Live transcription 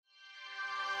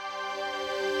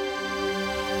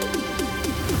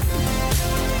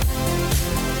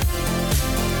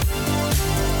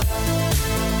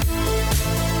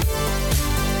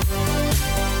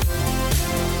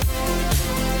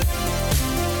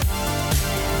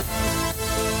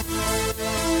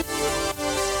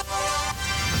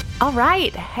All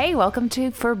right. Hey, welcome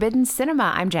to Forbidden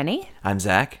Cinema. I'm Jenny. I'm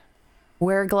Zach.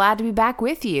 We're glad to be back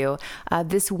with you.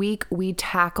 This week, we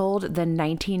tackled the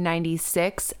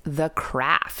 1996 The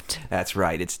Craft. That's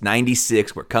right. It's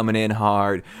 96. We're coming in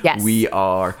hard. Yes. We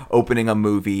are opening a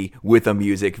movie with a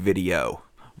music video.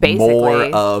 Basically. More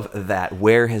of that.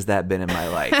 Where has that been in my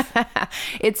life?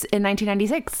 It's in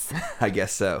 1996. I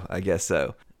guess so. I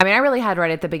mean, I really had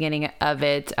right at the beginning of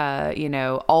it,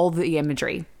 all the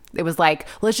imagery. It was like,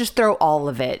 let's just throw all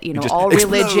of it, Just all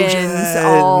religions,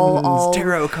 all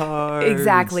tarot cards.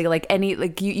 Exactly.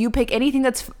 You pick anything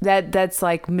that's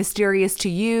like mysterious to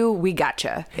you. We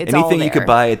gotcha. It's all Anything there. you could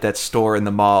buy at that store in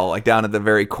the mall, like down at the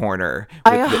very corner.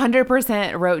 I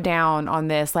 100% wrote down on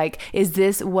this, like, is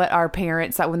this what our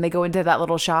parents thought when they go into that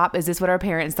little shop? Is this what our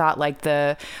parents thought, like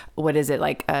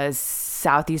a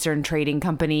Southeastern Trading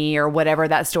Company or whatever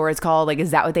that store is called? Like,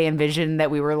 is that what they envisioned,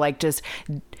 that we were like just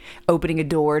opening a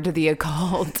door to the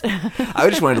occult? I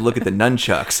just wanted to look at the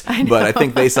nunchucks, but I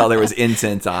think they saw there was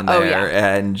incense on there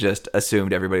and just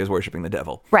assumed everybody was worshiping the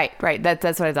devil. Right.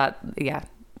 That's what I thought. Yeah.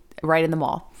 Right in the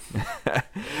mall.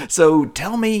 So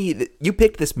tell me, you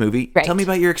picked this movie. Right. Tell me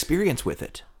about your experience with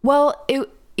it. Well,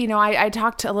 I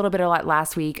talked a little bit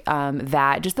last week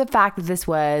that just the fact that this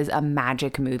was a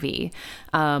magic movie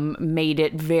made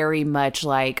it very much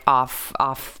like off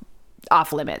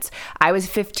limits. I was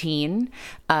 15,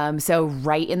 so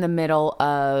right in the middle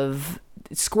of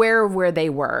square of where they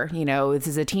were. This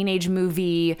is a teenage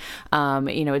movie.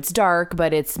 It's dark,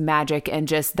 but it's magic, and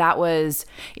just that was,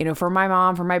 for my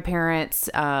mom, for my parents.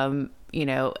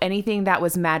 Anything that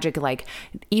was magic, like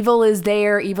evil is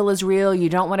there, evil is real. You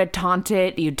don't want to taunt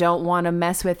it. You don't want to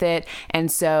mess with it.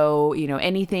 And so,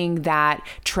 anything that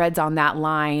treads on that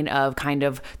line of kind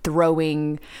of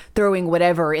throwing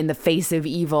whatever in the face of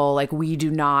evil, like we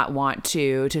do not want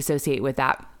to associate with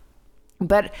that.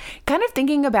 But kind of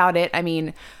thinking about it, I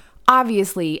mean,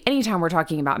 obviously, anytime we're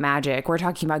talking about magic, we're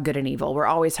talking about good and evil. We're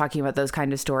always talking about those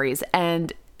kind of stories.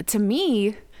 And to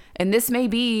me, and this may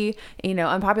be,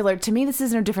 unpopular, to me, this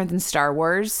is no different than Star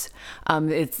Wars.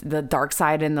 It's the dark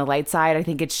side and the light side. I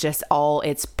think it's just all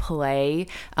its play.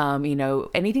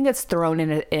 Anything that's thrown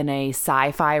in a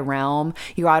sci-fi realm,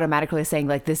 you're automatically saying,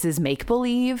 like, this is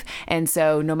make-believe. And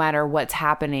so no matter what's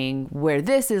happening, where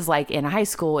this is like in high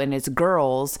school and it's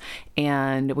girls,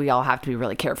 and we all have to be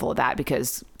really careful of that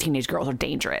because teenage girls are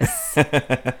dangerous.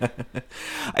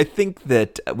 I think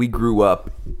that we grew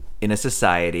up in a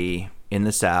society in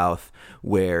the South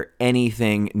where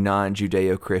anything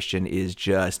non-Judeo-Christian is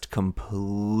just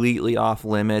completely off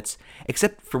limits,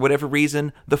 except for whatever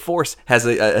reason, the Force has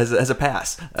a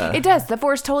pass. It does. The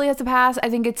Force totally has a pass. I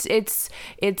think it's this,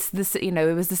 it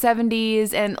was the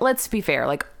 70s, and let's be fair,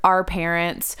 like our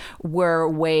parents were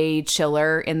way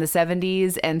chiller in the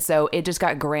 70s, and so it just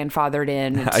got grandfathered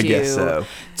in I guess so.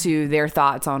 To their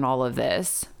thoughts on all of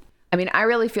this. I mean, I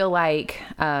really feel like,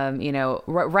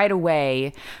 right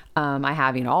away, I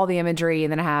have, all the imagery,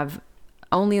 and then I have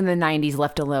only in the 90s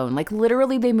left alone. Like,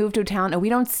 literally, they moved to a town, and we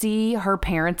don't see her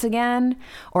parents again,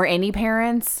 or any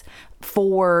parents,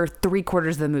 for 3/4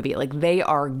 of the movie. Like, they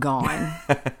are gone.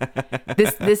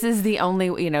 This is the only,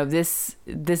 this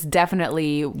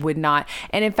definitely would not.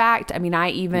 And in fact, I mean, I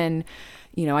even...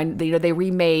 they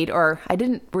remade, or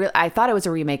I thought it was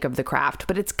a remake of The Craft,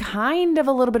 but it's kind of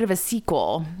a little bit of a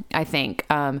sequel, I think.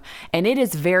 And it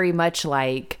is very much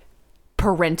like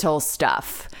parental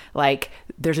stuff. Like,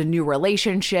 there's a new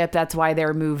relationship. That's why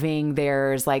they're moving.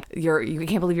 There's like, you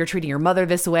can't believe you're treating your mother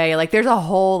this way. Like, there's a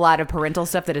whole lot of parental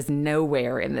stuff that is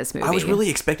nowhere in this movie. I was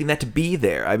really expecting that to be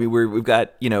there. I mean, we've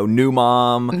got, new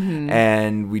mom,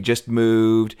 and we just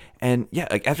moved. And yeah,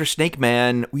 like after Snake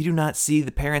Man, we do not see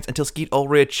the parents until Skeet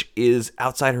Ulrich is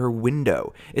outside her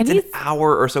window. It's an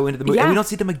hour or so into the movie, and we don't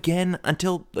see them again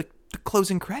until like the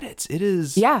closing credits. It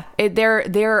is... Yeah,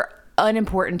 they're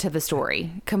unimportant to the story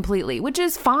completely, which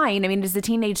is fine. I mean, it's a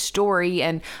teenage story,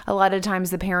 and a lot of times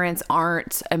the parents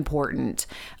aren't important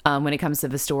when it comes to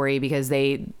the story because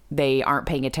they aren't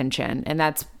paying attention, and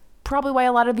that's probably why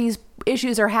a lot of these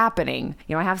issues are happening.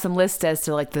 I have some lists as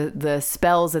to like the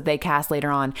spells that they cast later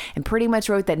on, and pretty much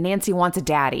wrote that Nancy wants a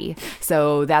daddy,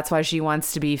 so that's why she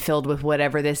wants to be filled with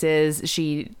whatever this is.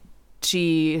 She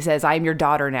says, "I'm your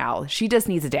daughter now." She just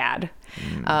needs a dad.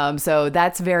 So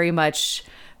that's very much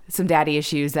some daddy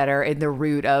issues that are in the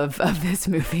root of this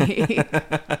movie.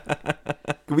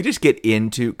 Can we just get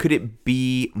into, could it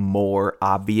be more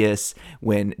obvious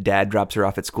when dad drops her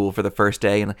off at school for the first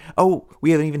day and like, oh,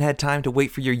 we haven't even had time to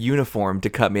wait for your uniform to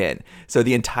come in. So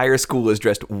the entire school is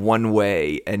dressed one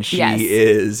way and she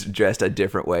is dressed a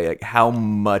different way. Like, how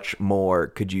much more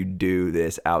could you do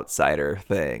this outsider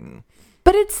thing?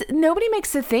 But nobody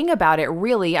makes a thing about it,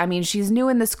 really. I mean, she's new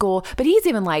in the school, but he's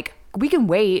even like, we can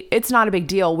wait. It's not a big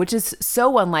deal, which is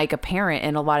so unlike a parent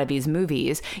in a lot of these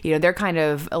movies. They're kind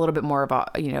of a little bit more of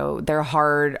a, they're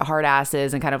hard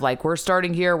asses and kind of like, we're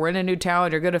starting here. We're in a new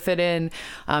town. You're going to fit in.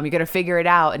 You're going to figure it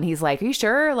out. And he's like, are you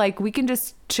sure? Like, we can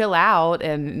just chill out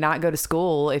and not go to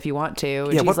school if you want to.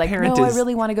 And she's like, no, I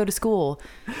really want to go to school.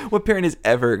 What parent is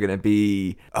ever going to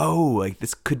be, like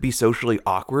this could be socially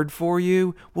awkward for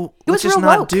you? Well, let's just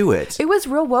not do it. It was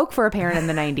real woke for a parent in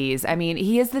the 90s. I mean,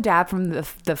 he is the dad from the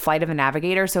Flight of a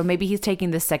Navigator, so maybe he's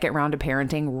taking the second round of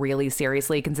parenting really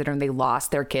seriously, considering they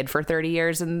lost their kid for 30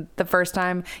 years and the first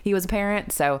time he was a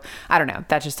parent. So I don't know.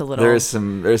 That's just a little. There's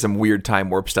some weird time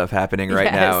warp stuff happening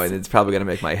right now, and it's probably going to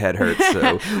make my head hurt.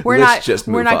 So we're not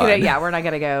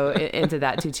gonna go into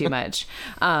that too much.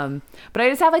 But I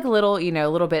just have like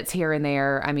little bits here and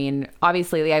there. I mean,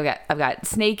 obviously, I've got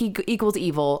Snake equals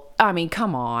evil. I mean,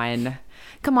 come on,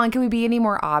 can we be any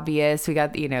more obvious? We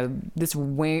got, this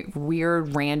weird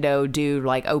rando dude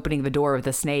like opening the door with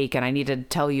a snake, and I need to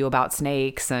tell you about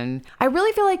snakes. And I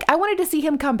really feel like I wanted to see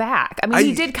him come back. I mean,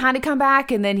 he did kind of come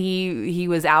back, and then he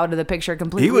was out of the picture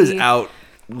completely. He was out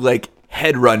like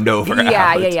head runned over.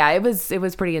 Yeah. It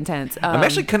was pretty intense. I'm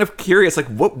actually kind of curious, like,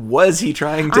 what was he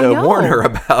trying to warn her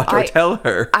about or tell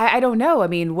her? I don't know. I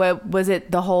mean, what was it?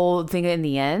 The whole thing in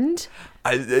the end?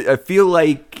 I feel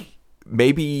like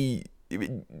maybe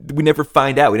we never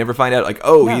find out. Like,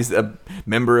 he's a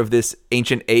member of this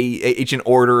ancient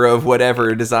order of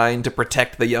whatever designed to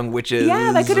protect the young witches.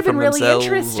 Yeah, that could have been really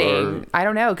interesting. Or... I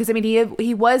don't know, because I mean,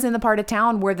 he was in the part of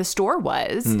town where the store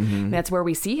was. Mm-hmm. That's where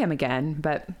we see him again.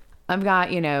 But I've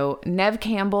got Nev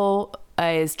Campbell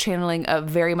is channeling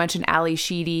very much an Ali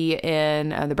Sheedy in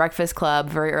The Breakfast Club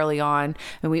very early on,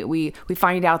 and we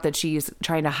find out that she's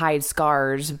trying to hide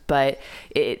scars, but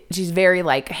she's very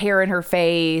like hair in her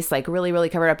face, like really really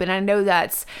covered up. And I know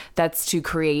that's to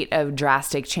create a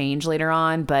drastic change later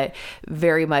on, but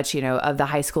very much of the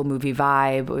High School Movie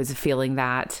vibe was feeling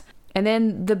that. And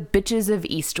then the bitches of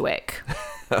Eastwick.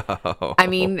 I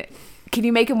mean, can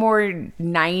you make a more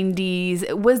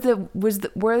 90s? Was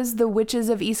the Witches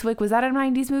of Eastwick, was that a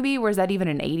 90s movie, or is that even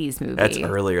an 80s movie? That's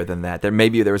earlier than that. There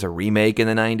was a remake in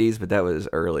the 90s, but that was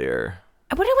earlier.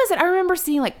 What was it? I remember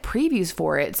seeing like previews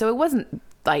for it, so it wasn't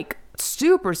like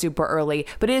super super early,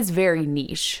 but it is very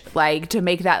niche. Like to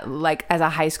make that, like as a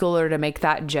high schooler, to make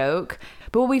that joke.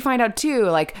 But what we find out too,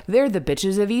 like they're the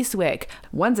bitches of Eastwick.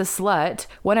 One's a slut.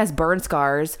 One has burn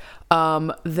scars.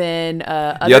 Then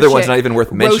the other one's not even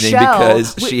worth mentioning, Rochelle,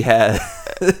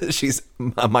 because she's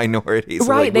a minority. So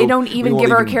right. Like, they don't even give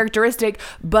her a characteristic,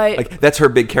 but like that's her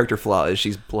big character flaw, is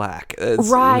she's black.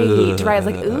 Right. It's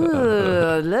like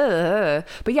ugh.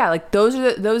 But yeah, like those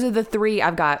are the three.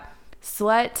 I've got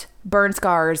slut, burn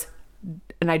scars,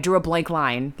 and I drew a blank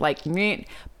line. Like,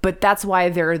 but that's why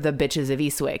they're the bitches of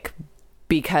Eastwick.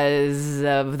 Because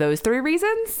of those three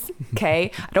reasons.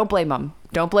 Okay. I don't blame them.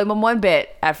 Don't blame them one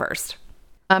bit at first.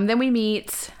 Then we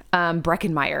meet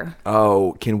Breckenmeyer.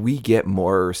 Oh, can we get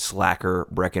more slacker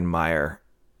Breckenmeyer?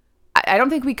 I don't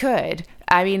think we could.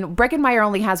 I mean, Breckenmeyer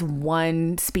only has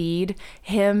one speed.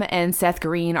 Him and Seth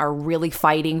Green are really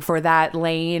fighting for that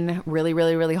lane really,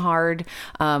 really, really hard.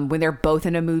 When they're both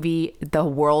in a movie, the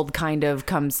world kind of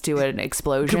comes to an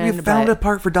explosion. Could we have found a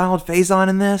part for Donald Faison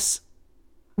in this?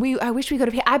 I wish we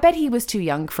could have. I bet he was too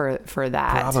young for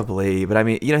that. Probably, but I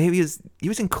mean, he was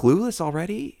in Clueless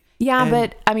already. Yeah,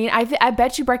 but I mean, I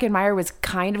bet you Breckenmeyer was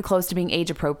kind of close to being age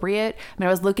appropriate. I mean,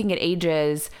 I was looking at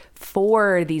ages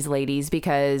for these ladies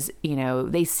because,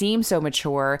 they seem so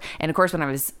mature. And of course, when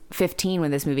I was 15,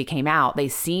 when this movie came out, they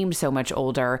seemed so much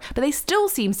older, but they still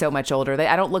seem so much older.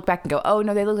 I don't look back and go, oh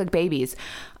no, they look like babies.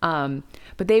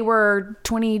 But they were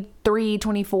 23,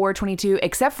 24, 22,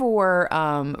 except for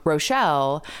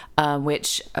Rochelle,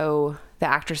 which, the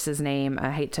actress's name,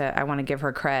 I want to give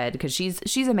her cred because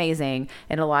she's amazing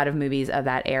in a lot of movies of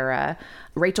that era.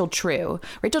 Rachel True.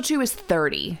 Rachel True is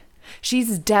 30.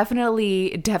 She's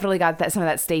definitely got some of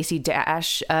that Stacey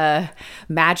Dash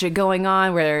magic going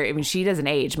on, where I mean she doesn't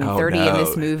age. I mean 30 in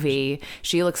this movie,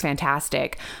 she looks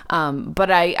fantastic.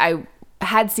 But I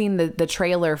had seen the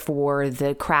trailer for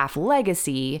The Craft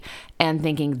Legacy and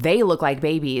thinking they look like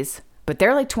babies, but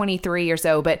they're like 23 or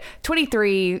so. But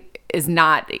 23 is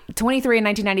not 23 in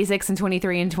 1996 and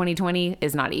 23 in 2020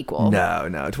 is not equal.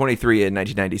 No. 23 in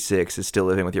 1996 is still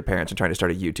living with your parents and trying to start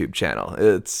a YouTube channel. I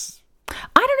don't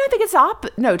know. I think it's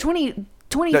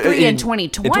 23 in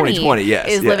 2020 yes,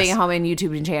 is living at home in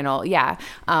YouTube channel. Yeah.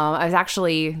 I was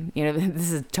actually,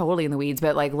 this is totally in the weeds,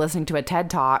 but like listening to a TED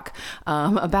talk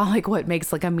about like what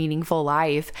makes like a meaningful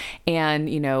life, and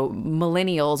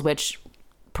millennials, which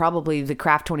probably the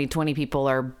Craft 2020 people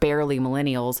are barely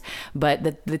millennials,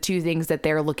 but the two things that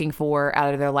they're looking for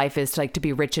out of their life is to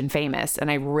be rich and famous. And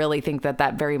I really think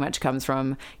that very much comes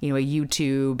from, a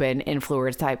YouTube and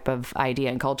influencer type of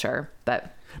idea and culture.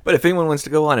 But if anyone wants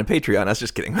to go on Patreon, I was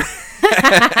just kidding.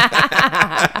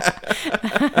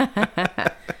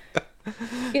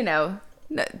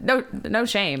 No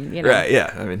shame, Right,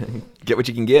 yeah. I mean, get what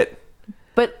you can get.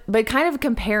 But kind of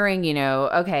comparing,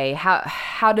 okay,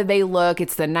 how do they look?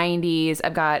 It's the 90s.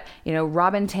 I've got,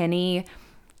 Robin Tenney.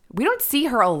 We don't see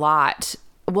her a lot.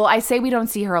 Well, I say we don't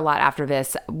see her a lot after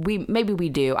this. Maybe we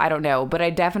do. I don't know. But I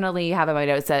definitely have in my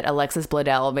notes that Alexis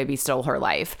Bledel maybe stole her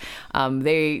life.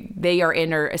 They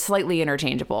are slightly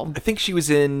interchangeable. I think she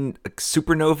was in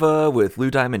Supernova with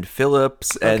Lou Diamond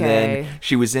Phillips. And then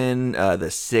she was in The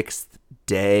Sixth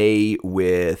Day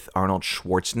with Arnold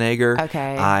Schwarzenegger.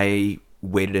 Okay. I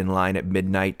waited in line at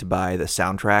midnight to buy the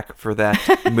soundtrack for that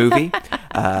movie.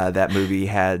 That movie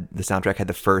the soundtrack had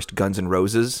the first Guns N'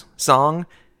 Roses song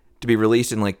to be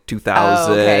released in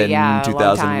 2000,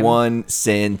 2001,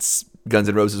 since Guns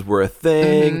N' Roses were a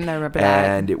thing. I remember that.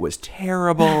 And it was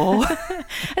terrible.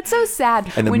 It's so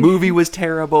sad. And the movie was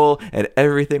terrible, and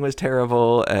everything was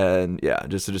terrible, and yeah,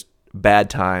 just bad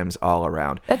times all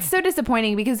around. That's so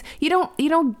disappointing because you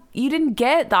didn't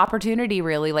get the opportunity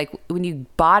really. Like when you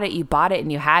bought it and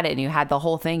you had it and you had the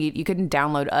whole thing. You couldn't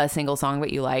download a single song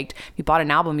that you liked. You bought an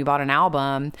album,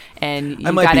 and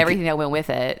you got everything that went with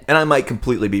it. And I might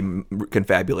completely be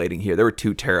confabulating here. There were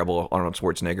two terrible Arnold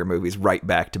Schwarzenegger movies right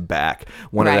back to back.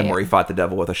 One of them where he fought the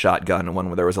devil with a shotgun, and one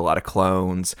where there was a lot of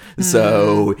clones.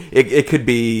 So it could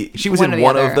be she was in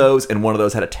one of those, and one of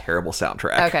those had a terrible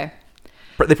soundtrack. Okay.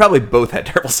 They probably both had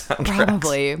terrible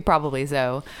soundtracks. Probably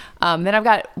so. Then I've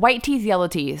got White Teeth, Yellow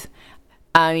Teeth.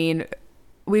 I mean,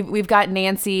 we've got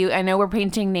Nancy. I know we're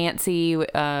painting Nancy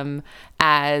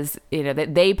as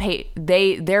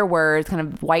that their words kind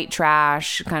of white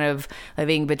trash kind of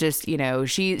living, but just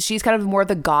she's kind of more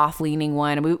the goth leaning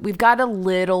one. And we've got a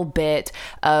little bit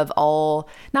of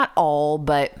not all,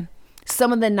 but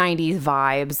some of the 90s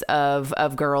vibes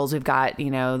of girls. We've got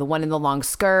the one in the long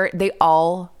skirt. They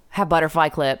all have butterfly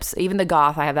clips. Even the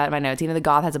goth, I have that in my notes. Even the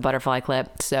goth has a butterfly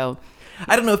clip. So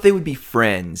I don't know if they would be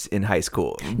friends in high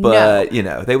school, but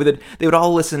they would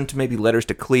all listen to maybe Letters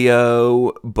to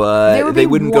Cleo, but they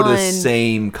wouldn't go to the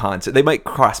same concert. They might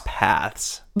cross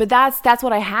paths. But that's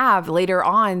what I have later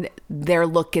on. Their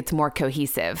look gets more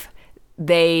cohesive.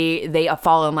 They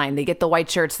fall in line. They get the white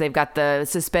shirts. They've got the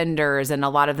suspenders and a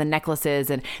lot of the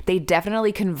necklaces, and they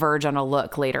definitely converge on a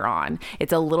look later on.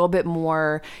 It's a little bit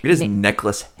more. It is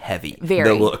necklace heavy. Very.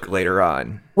 The look later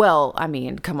on. Well, I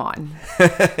mean, come on.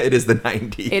 It is the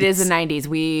 90s. It is the 90s.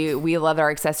 We love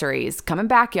our accessories. Coming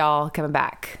back, y'all. Coming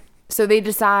back. So they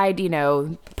decide,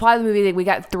 plot of the movie, we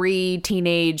got 3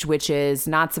 teenage witches,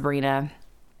 not Sabrina,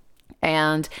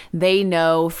 and they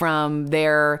know from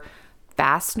their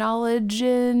vast knowledge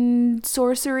in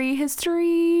sorcery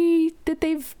history that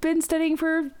they've been studying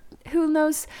for who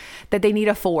knows, that they need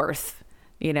a 4th.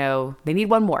 They need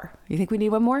one more. You think we need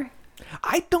one more?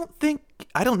 I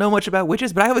don't know much about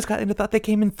witches, but I always thought they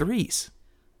came in 3s.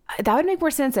 That would make more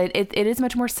sense. It is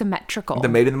much more symmetrical. The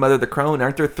Maid and the Mother, the Crone.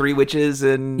 Aren't there 3 witches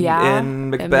in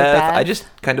Macbeth? I just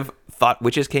kind of thought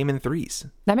witches came in 3s.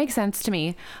 That makes sense to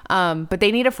me. But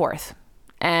they need a 4th.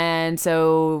 And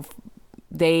so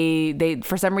they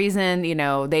for some reason, they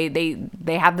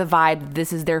have the vibe.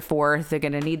 This is their 4th. They're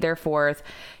going to need their 4th.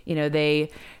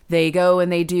 They go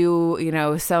and they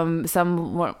do,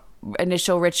 some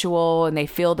initial ritual, and they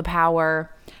feel the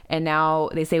power. And now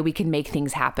they say we can make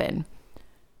things happen.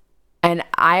 And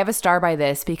I have a star by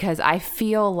this because I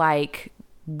feel like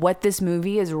what this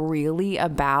movie is really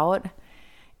about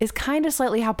is kind of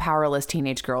slightly how powerless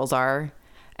teenage girls are,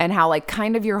 and how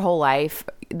kind of your whole life,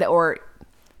 or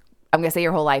I'm going to say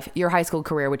your whole life, your high school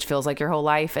career, which feels like your whole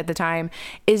life at the time,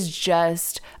 is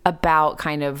just about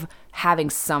kind of having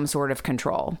some sort of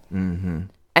control. Mm-hmm.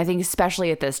 I think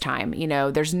especially at this time, you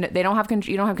don't have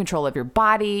control of your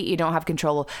body. You don't have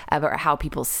control over how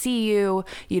people see you.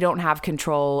 You don't have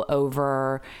control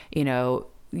over,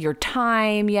 your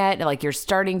time yet. You're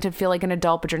starting to feel like an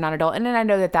adult, but you're not an adult. And then I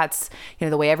know that that's,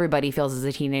 the way everybody feels as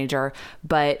a teenager,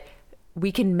 but we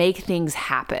can make things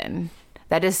happen.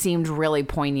 That just seemed really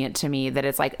poignant to me, that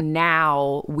it's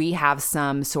now we have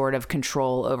some sort of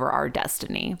control over our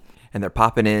destiny. And they're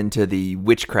popping into the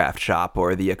witchcraft shop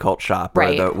or the occult shop,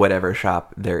 right, or the whatever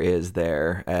shop there is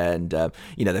there. And,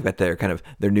 they've got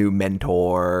their new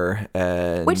mentor.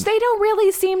 And which they don't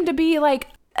really seem to be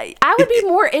I would be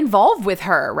more involved with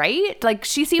her, right? Like,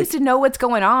 she seems to know what's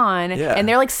going on, Yeah. and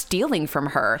they're like stealing from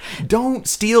her. Don't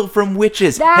steal from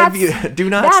witches. Do not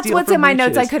That's steal what's from in my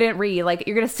witches. notes I couldn't read. Like,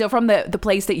 you're gonna steal from the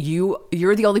place that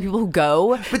you're the only people who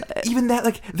go. But even that,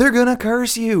 like, they're gonna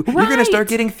curse you. You're gonna Right. start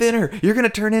getting thinner. You're gonna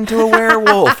turn into a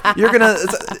werewolf. You're gonna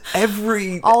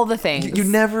All the things. You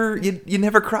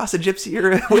never cross a gypsy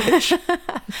or a witch.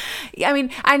 I mean,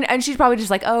 and she's probably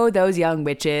just like, oh, those young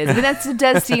witches. I mean, that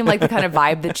does seem like the kind of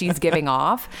vibe that she's giving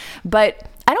off. But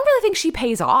I don't really think she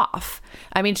pays off.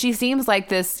 I mean, she seems like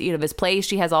this, this place.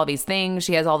 She has all these things.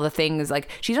 She has all the things. Like,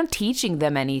 she's not teaching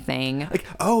them anything. Like,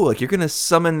 oh, like, you're gonna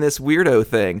summon this weirdo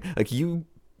thing. Like, you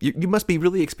must be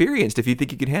really experienced if you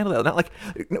think you can handle that. Not like,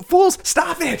 no, fools,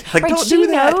 stop it! Like, Right, don't she do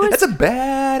that. knows- That's a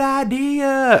bad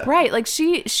idea. Right. Like,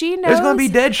 she knows. There's gonna be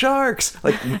dead sharks.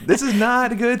 Like, this is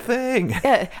not a good thing.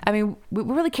 Yeah, I mean, we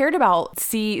really cared about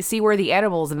seaworthy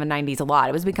animals in the 90s a lot.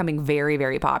 It was becoming very,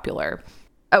 very popular.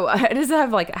 Oh, I just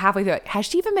have like halfway through, has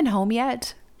she even been home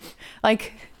yet?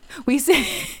 Like, we see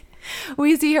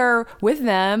her with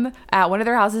them at one of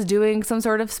their houses doing some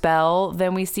sort of spell.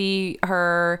 Then we see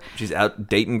her. She's out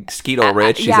dating Skeet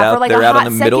Ulrich. She's yeah, out for like there a out in hot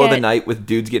the middle of the second. night with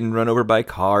dudes getting run over by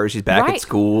cars. She's back at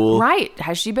school. Right.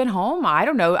 Has she been home? I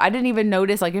don't know. I didn't even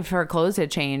notice like if her clothes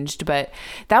had changed, but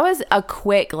that was a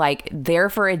quick, like, there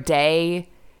for a day,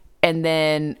 and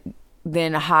then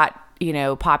a hot,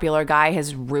 popular guy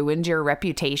has ruined your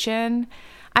reputation.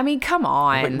 I mean, come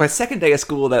on. My second day of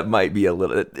school, that might be a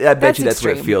little. I bet That's you that's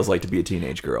what it extreme. feels like to be a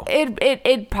teenage girl.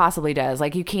 It possibly does.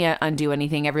 Like, you can't undo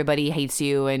anything. Everybody hates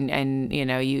you, and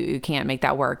you can't make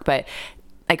that work. But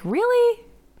like, really,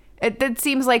 it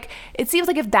seems like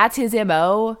if that's his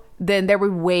MO, then there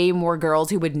were way more girls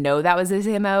who would know that was his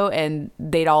MO, and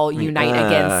they'd all unite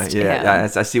against him. Yeah,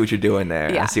 I see what you're doing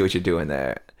there. Yeah. I see what you're doing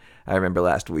there. I remember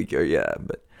last week.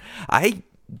 But I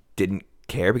didn't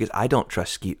care because I don't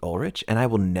trust Skeet Ulrich, and I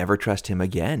will never trust him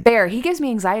again. There, he gives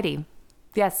me anxiety.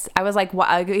 Yes, I was like,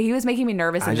 he was making me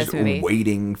nervous in I'm this just movie.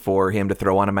 waiting for him to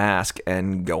throw on a mask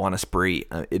and go on a spree.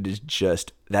 It is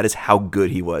just, that is how good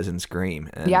he was in Scream.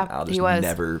 And Yeah, I'll he just was.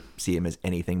 never see him as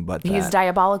anything but that. He's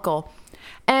diabolical.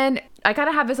 And I kind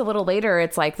of have this a little later.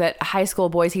 It's like that high school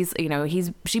boys,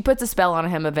 she puts a spell on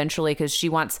him eventually because she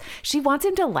wants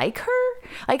him to like her.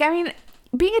 Like, I mean,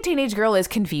 being a teenage girl is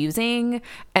confusing,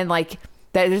 and like,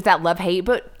 there's that love-hate,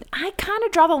 but I kind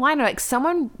of draw the line of like,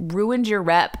 someone ruined your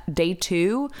rep day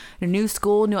 2, new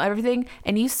school, new everything,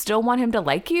 and you still want him to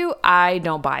like you? I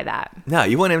don't buy that. No,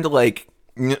 you want him to like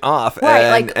off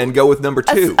Right, and go with number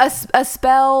 2. A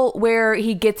spell where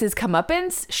he gets his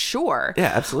comeuppance? Sure.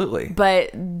 Yeah, absolutely.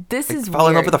 But this is Fall in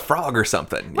love weird. with a frog or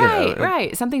something. Right,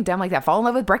 right. Something dumb like that. Fall in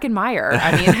love with Breckin Meyer.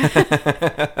 I mean,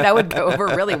 that would go over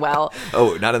really well.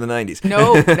 Oh, not in the 90s.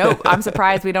 No. I'm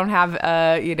surprised we don't have,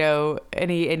 any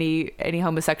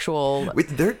homosexual. Wait,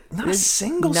 there's not a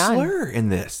single none. slur in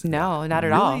this. No, not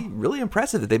at all. Really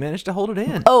impressive that they managed to hold it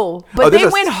in. Oh, but they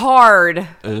there's went hard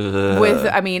with.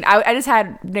 I mean, I just had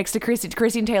next to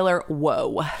Christine Taylor.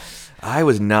 Whoa, I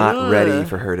was not ready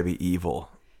for her to be evil.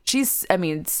 she's. I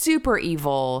mean, super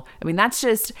evil. I mean, that's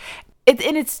just. And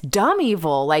it's dumb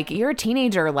evil. Like, you're a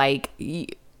teenager. Like.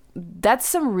 That's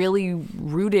some really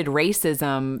rooted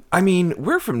racism. I mean,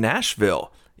 we're from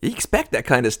Nashville. You expect that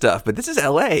kind of stuff, but this is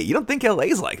LA. You don't think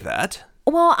LA's like that.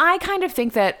 Well, I kind of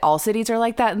think that all cities are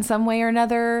like that in some way or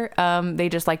another. They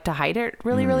just like to hide it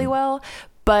really, really well.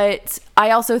 But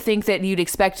I also think that you'd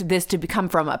expect this to come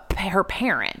from her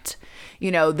parent.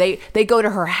 They go to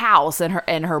her house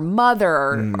and her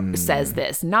mother says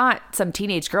this, not some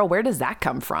teenage girl. Where does that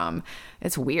come from?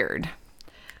 It's weird.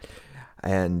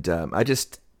 And I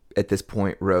just, at this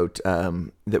point, wrote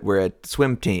that we're a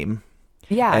swim team.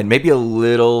 Yeah. And maybe a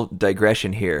little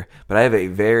digression here, but I have a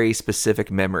very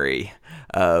specific memory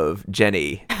of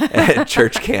Jenny at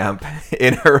church camp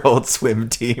in her old swim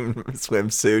team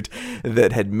swimsuit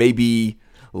that had maybe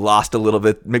lost a little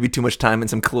bit, maybe too much time in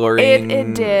some chlorine.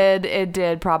 It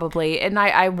did probably. And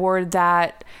I wore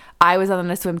that. I was on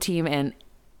a swim team in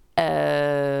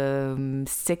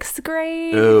 6th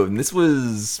grade. Oh, and this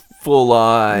was full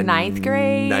on 9th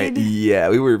grade. Yeah,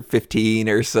 we were 15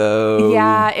 or so.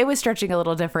 Yeah, it was stretching a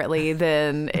little differently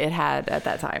than it had at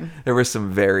that time. There were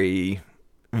some very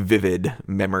vivid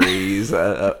memories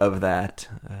of that.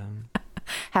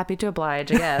 Happy to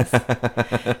oblige, I guess.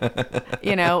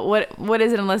 What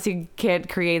is it unless you can't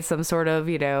create some sort of,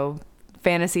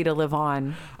 fantasy to live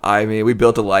on. I mean, we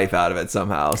built a life out of it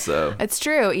somehow, so. It's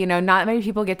true. Not many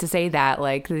people get to say that.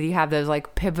 Like, you have those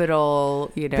like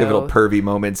pivotal, Pivotal pervy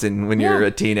moments when you're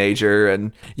a teenager,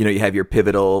 and you have your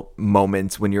pivotal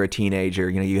moments when you're a teenager.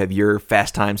 You have your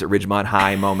Fast Times at Ridgemont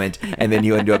High moment, and then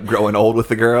you end up growing old with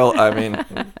the girl. I mean,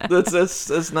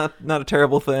 that's not a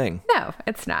terrible thing. No,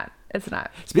 it's not. It's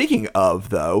not. Speaking of,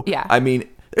 though, yeah. I mean,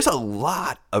 there's a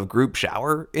lot of group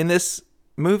shower in this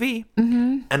movie,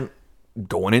 and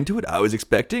going into it, I was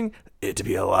expecting it to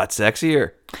be a lot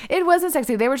sexier. It wasn't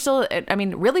sexy. They were still, I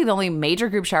mean, really the only major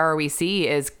group shower we see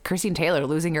is Christine Taylor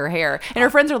losing her hair. And her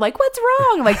friends are like, what's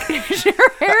wrong? Like, her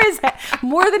hair is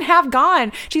more than half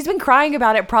gone. She's been crying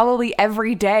about it probably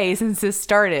every day since this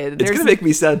started. It's going to make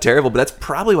me sound terrible, but that's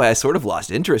probably why I sort of lost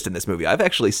interest in this movie. I've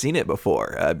actually seen it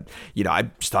before. I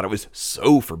just thought it was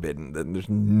so forbidden that there's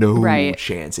no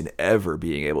chance in ever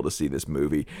being able to see this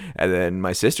movie. And then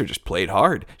my sister just played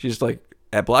hard. She's just like,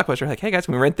 at Blockbuster, like, hey guys,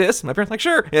 can we rent this? And my parents like,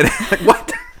 sure. And like,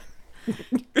 what?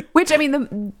 Which, I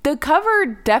mean, the cover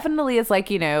definitely is like,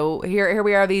 here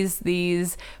we are,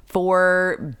 these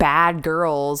 4 bad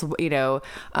girls,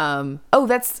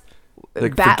 that's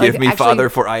like, forgive me, actually, Father,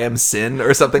 for I am sin,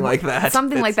 or something like that.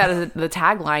 Something like that is the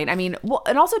tagline. I mean, well,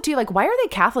 and also too, like, why are they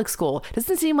Catholic school?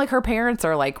 Doesn't seem like her parents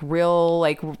are like real,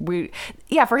 like,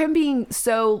 for him being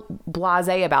so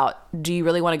blasé about, do you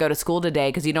really want to go to school today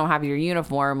because you don't have your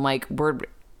uniform? Like, we're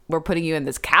putting you in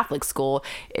this Catholic school.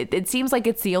 It seems like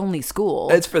it's the only school.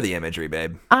 It's for the imagery,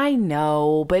 babe. I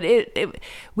know, but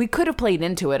we could have played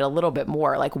into it a little bit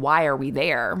more. Like, why are we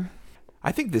there?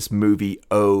 I think this movie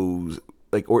owes,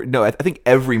 I think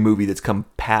every movie that's come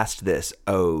past this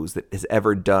that has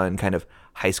ever done kind of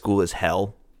high school is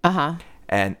hell. Uh-huh.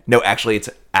 And no, actually, it's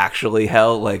actually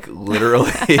hell, like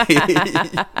literally.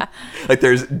 Like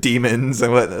there's demons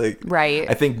and what. Like, right.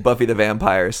 I think Buffy the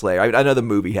Vampire Slayer. I know the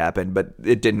movie happened, but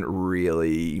it didn't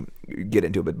really get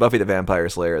into it. But Buffy the Vampire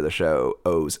Slayer, the show,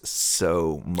 owes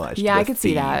so much. Yeah, to I could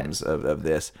see that of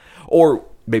this, or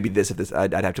maybe this.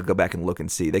 I'd have to go back and look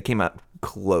and see. They came out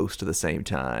close to the same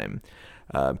time.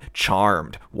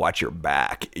 Charmed, watch your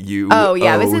back. You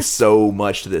owe so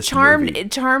much to this movie.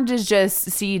 Charmed is just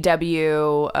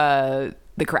CW,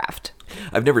 The Craft.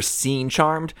 I've never seen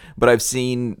Charmed, but I've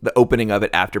seen the opening of it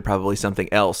after probably something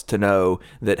else to know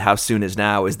that How Soon Is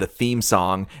Now is the theme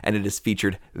song, and it is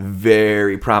featured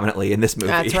very prominently in this movie.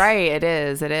 That's right. It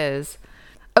is.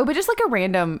 Oh, but just like a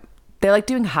random, they like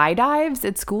doing high dives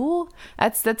at school.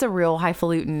 That's a real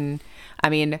highfalutin. I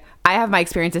mean, I have my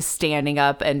experiences standing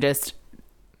up and just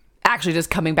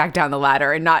coming back down the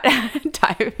ladder and not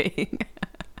diving.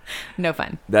 No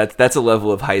fun. That's a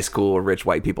level of high school rich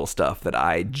white people stuff that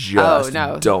I just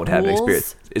don't have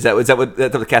experience. Is that what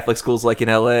the Catholic school's like in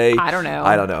LA? I don't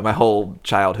know. My whole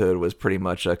childhood was pretty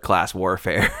much a class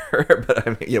warfare. But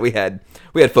I mean, we had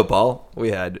football,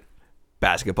 we had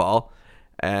basketball,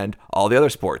 and all the other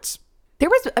sports. There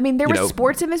was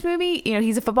sports in this movie.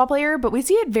 He's a football player, but we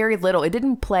see it very little. It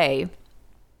didn't play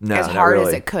as hard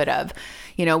as it could have.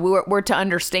 We're to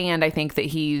understand, I think, that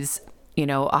he's,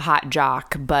 a hot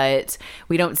jock, but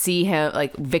we don't see him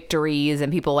like victories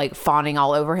and people like fawning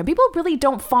all over him. People really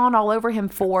don't fawn all over him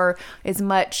for as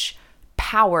much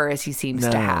power as he seems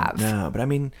to have. No, but I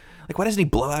mean, like, why doesn't he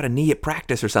blow out a knee at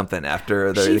practice or something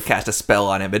after they cast a spell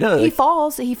on him? But no, he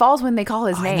falls when they call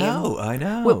his name. I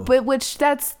know. Which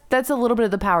that's a little bit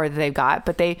of the power that they've got,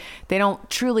 but they don't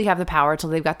truly have the power till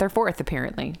they've got their 4th,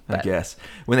 apparently. I guess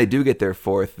when they do get their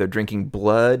 4th, they're drinking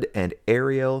blood and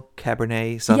Ariel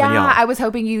Cabernet Sauvignon. Yeah, I was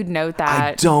hoping you'd note that.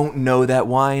 I don't know that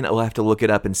wine. I'll have to look it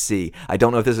up and see. I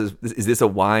don't know if is this a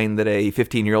wine that a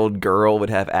 15-year-old girl would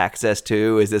have access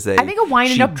to? Is this I think a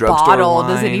wine in a bottle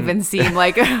doesn't even seem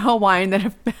like a wine that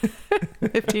a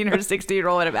 15 or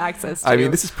 16-year-old would have access to. I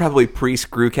mean, this is probably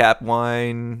pre-screw cap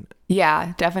wine.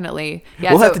 Yeah, definitely.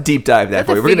 Yeah, we'll have to deep dive that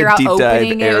for you. We're going to deep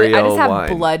dive Ariel I just have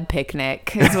wine. Blood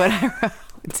Picnic is what I wrote.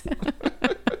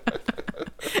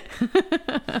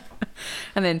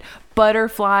 And then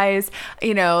butterflies,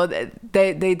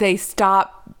 they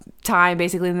stop time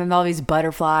basically, and then all these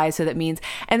butterflies. So that means,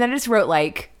 and then I just wrote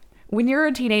like, when you're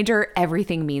a teenager,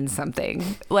 everything means something.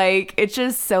 Like, it's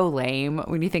just so lame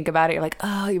when you think about it. You're like,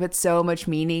 oh, you put so much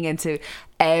meaning into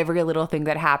every little thing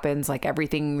that happens. Like,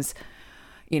 everything's,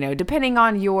 depending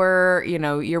on your,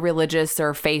 your religious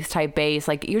or faith type base,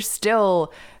 like, you're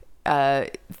still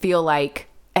feel like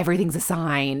everything's a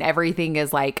sign. Everything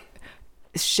is like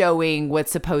showing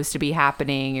what's supposed to be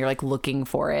happening. You're like looking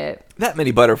for it. That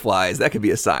many butterflies, that could be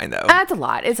a sign, though. That's a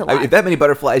lot. It's a lot. If that many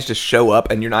butterflies just show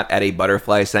up and you're not at a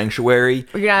butterfly sanctuary,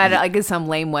 Or you're not at like some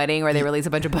lame wedding where they release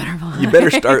a bunch of butterflies. you better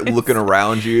start looking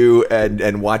around you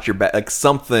and watch your back. Like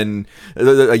something,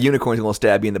 a unicorn's going to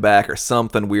stab you in the back, or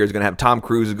something weird's going to happen. Tom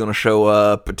Cruise is going to show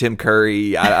up. Tim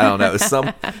Curry, I don't know.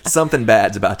 Something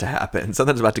bad's about to happen.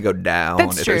 Something's about to go down.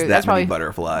 That's if true. there's That's many probably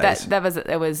butterflies.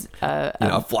 It was.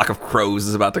 A flock of crows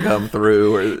is about to come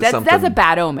through, or something. That's a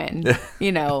bad omen.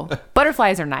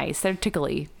 Butterflies are nice. They're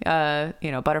tickly.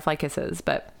 Butterfly kisses.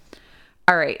 But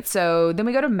all right. So then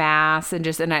we go to mass, and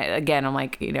I'm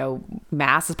like,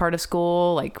 mass is part of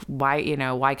school. Like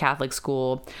why Catholic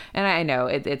school? And I know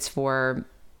it's for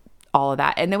all of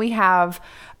that. And then we have,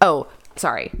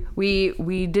 sorry,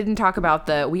 we didn't talk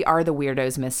about We Are the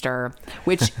Weirdos, Mister,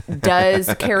 which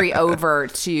does carry over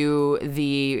to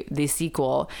the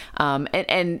sequel.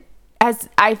 And as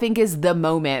I think is the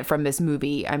moment from this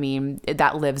movie. I mean,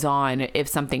 that lives on if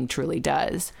something truly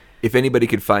does. If anybody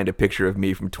could find a picture of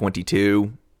me from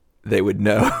 22, they would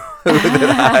know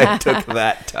that I took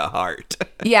that to heart.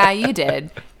 Yeah, you did.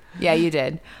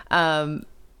 And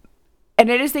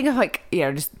I just think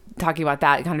of just talking about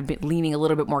that, kind of leaning a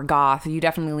little bit more goth. You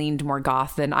definitely leaned more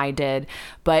goth than I did.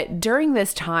 But during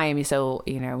this time, so,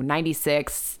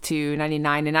 96 to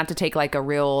 99, and not to take like a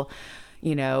real,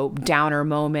 downer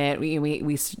moment,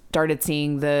 we started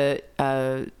seeing the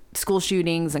school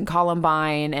shootings and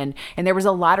Columbine, and there was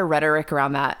a lot of rhetoric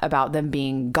around that about them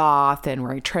being goth and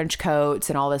wearing trench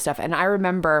coats and all this stuff. And I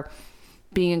remember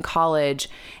being in college,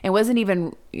 and it wasn't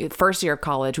even first year of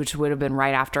college, which would have been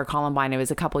right after Columbine. It was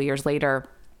a couple years later.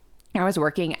 I was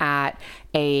working at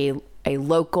a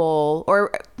local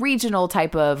or regional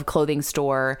type of clothing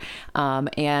store,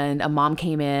 and a mom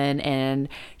came in and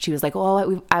she was like,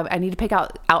 "Well, I need to pick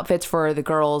out outfits for the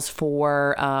girls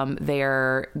for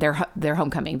their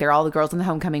homecoming. They're all the girls in the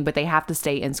homecoming, but they have to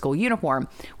stay in school uniform,"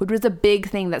 which was a big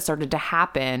thing that started to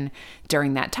happen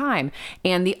during that time.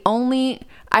 And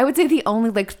I would say the only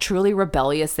like truly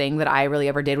rebellious thing that I really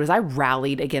ever did was I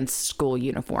rallied against school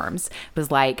uniforms. It was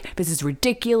like, this is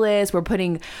ridiculous. We're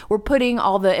putting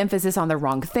all the emphasis on the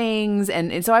wrong things.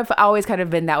 And so I've always kind of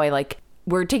been that way. Like,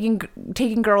 we're taking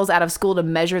girls out of school to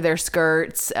measure their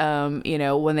skirts,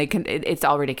 when they can, it's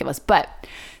all ridiculous. But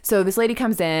so this lady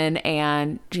comes in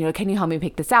and, can you help me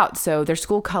pick this out? So their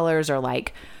school colors are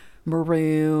like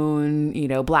maroon,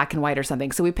 black and white or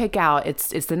something. So we pick out, it's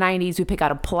the 90s. We pick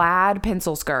out a plaid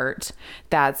pencil skirt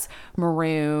that's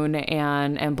maroon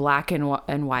and black and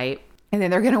white. And then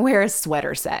they're going to wear a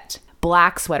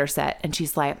black sweater set. And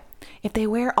she's like, if they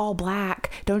wear all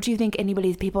black, don't you think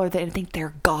people are going to think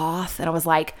they're goth? And I was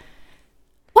like,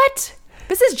 what?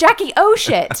 This is Jackie O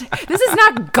shit. This is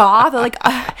not goth. Like,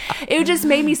 it just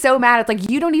made me so mad. It's like,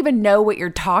 you don't even know what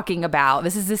you're talking about.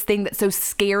 This is this thing that's so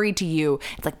scary to you.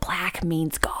 It's like, black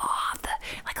means goth.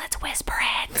 Like, let's whisper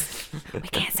it. We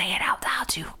can't say it out loud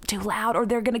too loud, or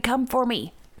they're going to come for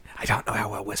me. I don't know how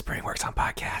well whispering works on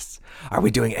podcasts. Are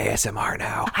we doing ASMR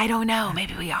now? I don't know.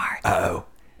 Maybe we are. Uh-oh.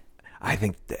 I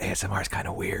think the ASMR is kind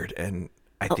of weird, and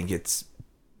I think it's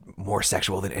more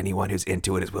sexual than anyone who's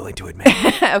into it is willing to admit.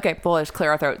 Okay, well, let's clear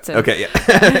our throats. Okay,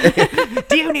 yeah.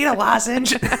 Do you need a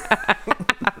lozenge?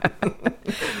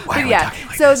 Why are we talking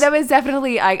like this? That was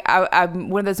definitely I'm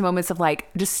one of those moments of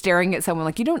like just staring at someone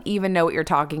like you don't even know what you're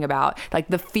talking about. Like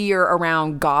the fear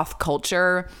around goth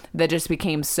culture that just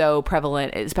became so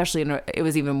prevalent, especially it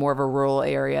was even more of a rural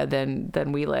area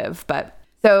than we live. But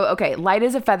so, okay, light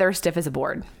as a feather, stiff as a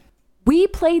board. We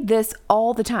played this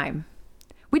all the time.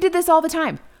 We did this all the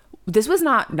time. This was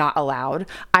not allowed.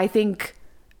 I think.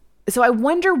 So I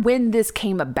wonder when this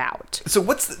came about. So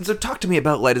talk to me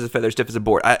about light as a feather, stiff as a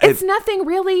board. It's nothing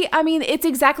really. I mean, it's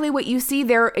exactly what you see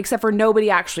there, except for nobody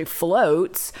actually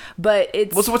floats. But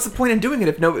it's so what's the point in doing it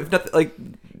if nothing like?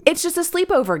 It's just a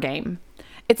sleepover game.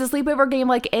 It's a sleepover game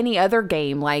like any other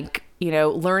game, like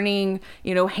learning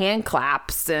hand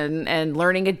claps and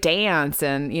learning a dance,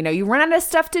 and you run out of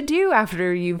stuff to do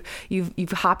after you've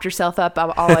hopped yourself up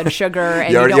all on sugar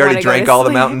and you already drank all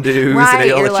the Mountain Dews right,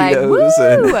 and all the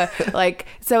Cheetos and like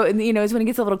so it's when it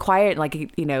gets a little quiet and like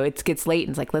it gets late and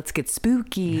it's like let's get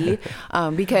spooky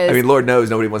because I mean Lord knows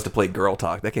nobody wants to play Girl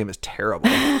Talk. That game is terrible.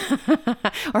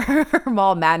 or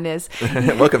Mall Madness.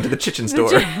 Welcome to the Chichen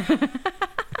Store.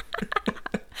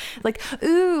 Like,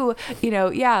 ooh,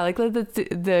 like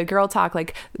the Girl Talk,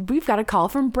 like, we've got a call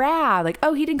from Brad. Like,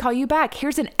 oh, he didn't call you back.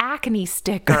 Here's an acne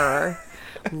sticker.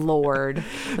 Lord.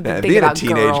 Man, being a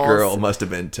teenage girl must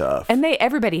have been tough. And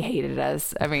everybody hated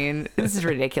us. I mean, this is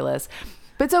ridiculous.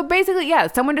 But so basically, yeah,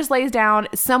 someone just lays down.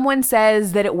 Someone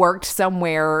says that it worked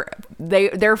somewhere.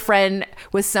 Their friend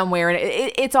was somewhere, and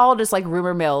it's all just like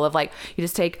rumor mill of like you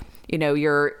just take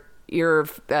your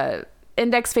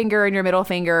index finger and your middle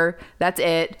finger. That's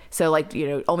it. So like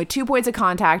only 2 points of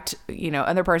contact.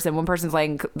 Other person. One person's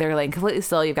laying completely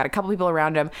still. You've got a couple people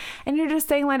around them, and you're just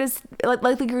saying like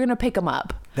you're gonna pick them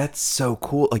up. That's so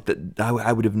cool. Like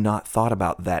I would have not thought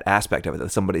about that aspect of it.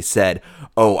 That somebody said,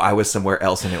 "Oh, I was somewhere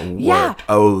else and it worked." Yeah.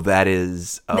 Oh, that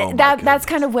is. Oh, that's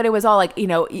kind of what it was all like.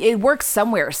 It works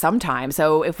somewhere sometime.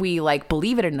 So if we like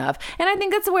believe it enough, and I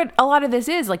think that's what a lot of this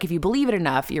is. Like if you believe it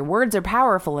enough, your words are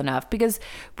powerful enough, because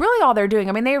really all they're doing.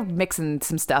 I mean, they're mixing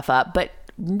some stuff up, but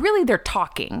really they're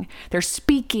talking. They're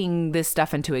speaking this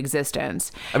stuff into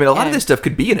existence. I mean, a lot of this stuff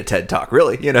could be in a TED Talk,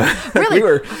 really.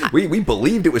 Really, we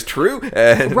believed it was true,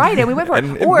 and we went for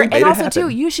it. And also too,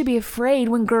 you should be afraid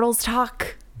when girls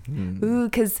talk. Ooh,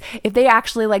 because if they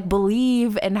actually like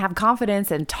believe and have confidence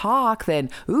and talk, then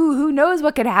who knows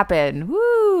what could happen?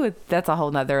 Woo, that's a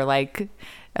whole nother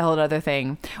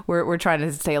thing. We're trying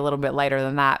to stay a little bit lighter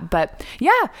than that, but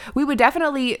yeah, we would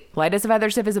definitely light as a feather,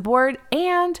 stiff as a board,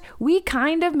 and we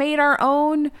kind of made our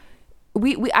own.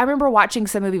 I remember watching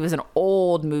some movie. It was an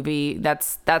old movie.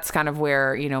 That's kind of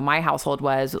where my household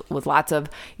was, with lots of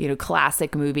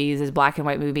classic movies, this black and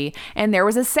white movie, and there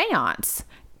was a seance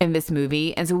in this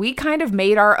movie, and so we kind of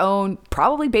made our own,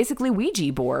 probably basically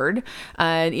Ouija board,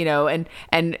 and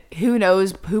who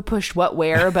knows who pushed what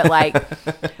where, but like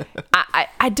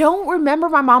I don't remember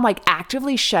my mom like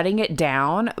actively shutting it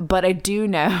down, but I do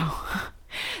know.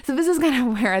 So this is kind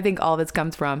of where I think all this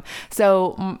comes from.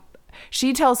 So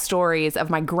she tells stories of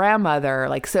my grandmother,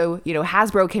 like, so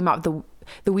Hasbro came out with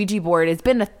the Ouija board. It's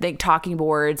been talking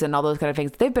boards and all those kind of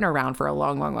things. They've been around for a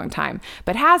long, long, long time.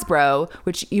 But Hasbro,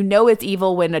 which it's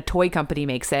evil when a toy company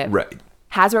makes it. Right.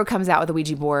 Hasbro comes out with a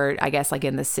Ouija board, I guess, like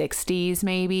in the 60s,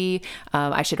 maybe.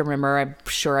 I should remember. I'm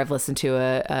sure I've listened to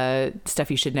a Stuff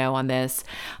You Should Know on this.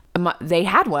 They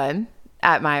had one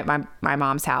at my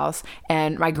mom's house,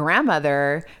 and my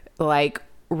grandmother, like,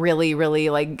 really, really,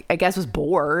 like, I guess was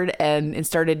bored and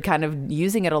started kind of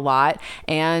using it a lot.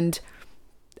 And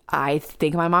I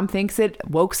think my mom thinks it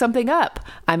woke something up.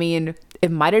 I mean,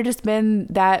 it might have just been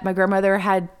that my grandmother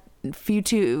had few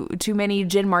too many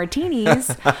gin martinis,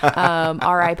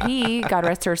 R.I.P., God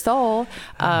rest her soul.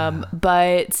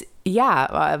 But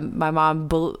yeah, my mom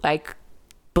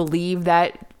believed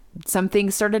that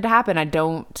something started to happen. I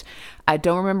don't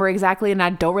remember exactly, and I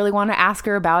don't really want to ask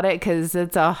her about it, because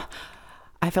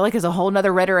I feel like there's a whole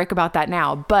nother rhetoric about that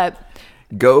now. But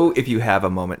go, if you have a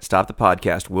moment, stop the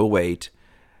podcast. We'll wait.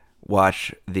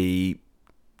 Watch the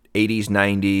 80s,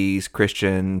 90s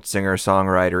Christian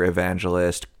singer-songwriter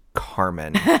evangelist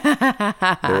Carmen.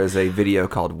 There is a video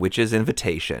called Witch's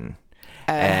Invitation,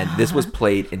 and this was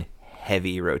played in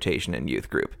heavy rotation in youth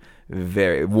group,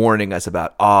 very warning us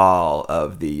about all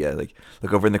of the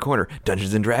look over in the corner,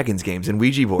 Dungeons and Dragons games and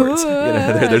Ouija boards.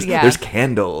 There's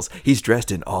candles. He's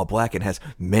dressed in all black and has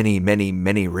many, many,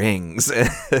 many rings.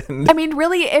 I mean,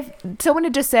 really, if someone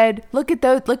had just said, look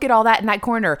at all that in that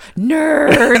corner,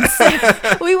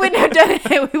 nerds, we wouldn't have done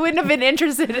it. We wouldn't have been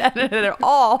interested in it at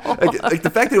all. Like the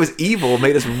fact that it was evil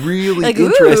made us really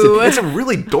interested. It's some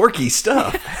really dorky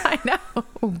stuff. I know.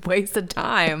 Waste of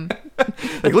time.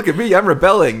 Like, look at me, I'm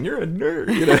rebelling. You're a nerd,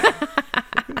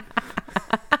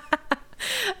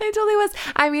 It totally was.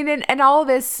 I mean, and all of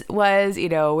this was,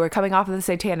 we're coming off of the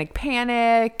Satanic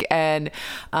Panic, and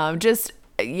a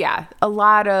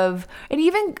lot of, and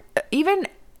even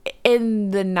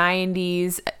in the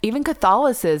 90s, even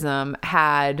Catholicism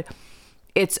had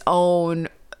its own,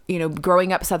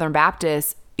 growing up Southern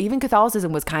Baptist, even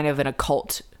Catholicism was kind of an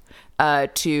occult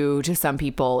to some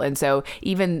people, and so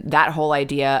even that whole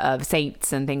idea of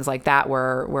saints and things like that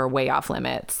were way off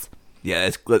limits.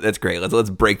 Yeah, that's great. Let's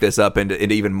break this up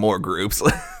into even more groups,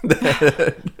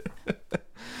 because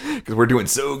we're doing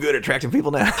so good at attracting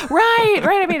people now. Right.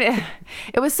 I mean,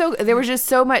 there was just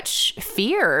so much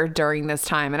fear during this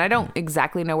time, and I don't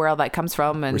exactly know where all that comes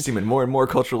from. And we're seeming more and more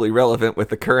culturally relevant with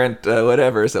the current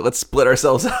whatever. So let's split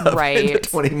ourselves up into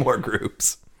 20 more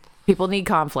groups. People need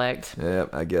conflict. Yeah,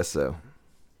 I guess so.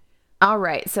 All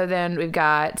right. So then I've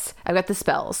got the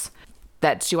spells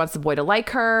that she wants the boy to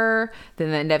like her.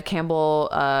 Then Neve Campbell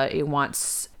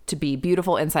wants to be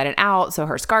beautiful inside and out, so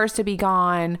her scars to be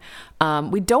gone.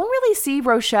 We don't really see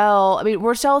Rochelle. I mean,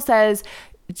 Rochelle says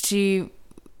she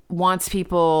wants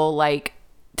people like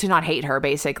to not hate her,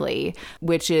 basically,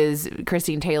 which is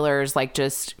Christine Taylor's like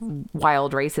just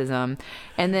wild racism.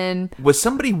 And then was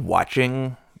somebody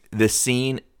watching this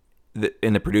scene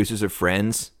in the producers of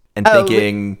Friends and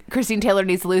thinking Christine Taylor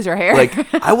needs to lose her hair.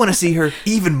 like, I want to see her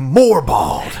even more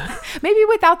bald. Maybe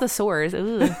without the sores.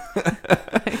 Ugh.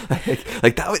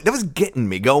 Like that was getting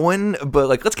me going, but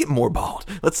like, let's get more bald.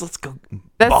 Let's go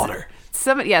balder.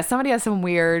 Somebody has some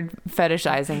weird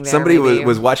fetishizing there. Somebody maybe.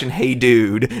 was watching Hey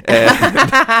Dude,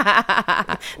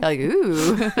 and like,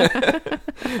 ooh.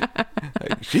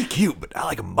 like, she's cute, but I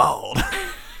like them bald.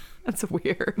 That's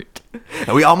weird.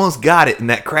 And we almost got it in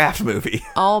that Craft movie.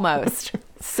 Almost.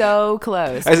 So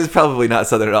close. This is probably not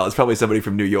Southern at all. It's probably somebody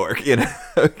from New York, you know.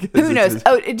 Who knows?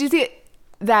 Oh, did you see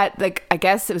that? Like, I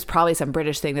guess it was probably some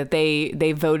British thing that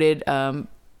they voted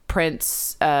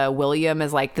Prince William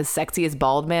as like the sexiest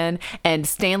bald man, and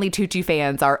Stanley Tucci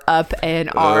fans are up in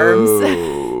arms.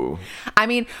 Oh. I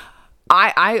mean,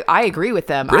 I agree with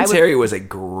them. Prince Harry was a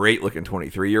great looking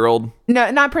 23-year-old. No,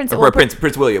 not Prince. Or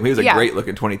Prince William. He was a Yeah. great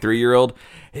looking 23-year-old.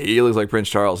 He looks like Prince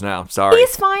Charles now. Sorry.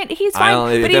 He's fine. He's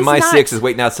fine. But he's MI6 not, is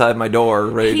waiting outside my door,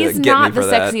 ready he's to get me not for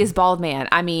the that. sexiest bald man.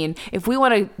 I mean, if we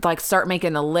want to like start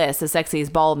making a list of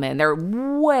sexiest bald men, there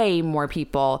are way more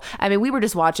people. I mean, we were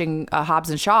just watching Hobbs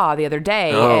and Shaw the other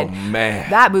day. Oh, and man.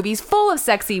 that movie's full of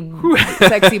sexy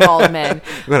bald men.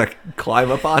 I'm gonna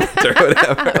climb up on it or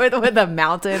whatever. with a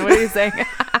mountain. What are you saying?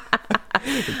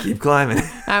 Keep climbing.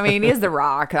 I mean, he's The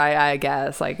Rock. I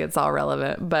guess like it's all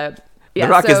relevant, but. Yeah,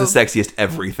 The Rock so is the sexiest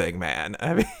everything, man.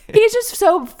 I mean, he's just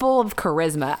so full of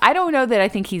charisma. I don't know that I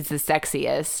think he's the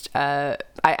sexiest.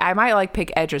 I might like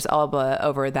pick Idris Elba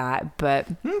over that, but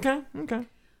okay.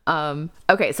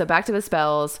 okay. So back to the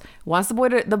spells. Wants the boy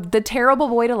to the terrible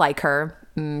boy to like her.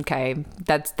 Okay,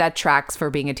 that tracks for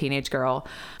being a teenage girl.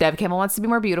 Deb Campbell wants to be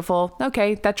more beautiful.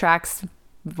 Okay, that tracks.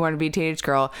 Want to be a teenage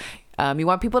girl. You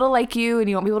want people to like you, and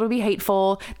you want people to be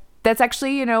hateful. That's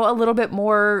actually, you know, a little bit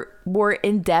more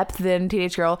in depth than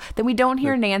Teenage Girl. Then we don't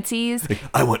hear Nancy's. Like,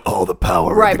 I want all the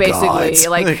power. Right, of the basically. gods.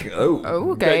 Like,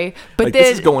 oh, okay. But like, then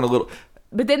this is going a little.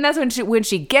 But then that's when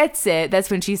she gets it. That's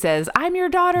when she says, "I'm your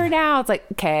daughter now." It's like,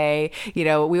 okay, you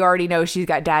know, we already know she's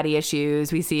got daddy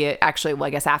issues. We see it actually, well, I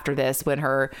guess after this, when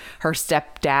her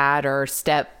stepdad or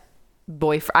step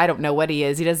boyfriend, I don't know what he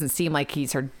is. He doesn't seem like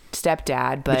he's her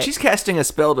stepdad, but She's casting a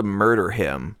spell to murder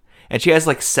him. And she has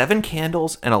like 7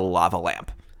 candles and a lava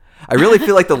lamp. I really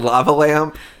feel like the lava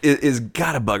lamp is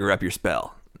gotta bugger up your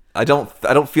spell. I don't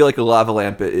feel like a lava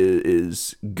lamp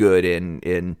is good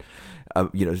in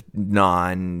you know,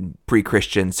 non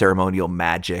pre-Christian ceremonial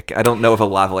magic. I don't know if a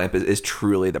lava lamp is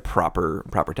truly the proper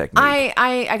technique.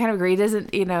 I kind of agree.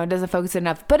 It doesn't focus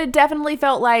enough, but it definitely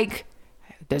felt like,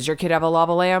 does your kid have a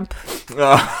lava lamp?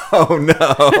 Oh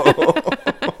no.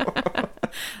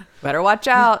 Better watch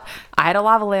out. I had a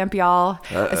lava lamp, y'all.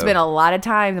 I spent a lot of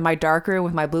time in my dark room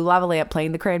with my blue lava lamp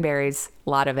playing the Cranberries. A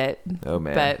lot of it. Oh,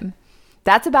 man. But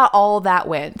that's about all that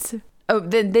went. Oh,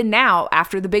 then now,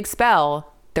 after the big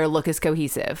spell, their look is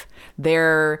cohesive.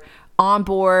 They're on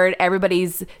board.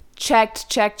 Everybody's check.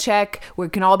 We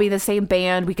can all be in the same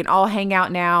band. We can all hang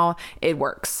out now. It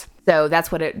works. So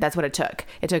that's what it took.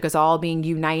 It took us all being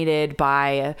united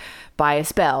by a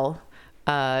spell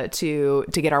to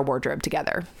get our wardrobe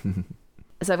together.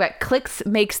 So I've got clicks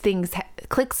make things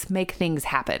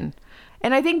happen,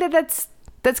 and I think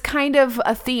that's kind of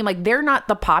a theme. Like, they're not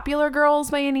the popular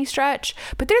girls by any stretch,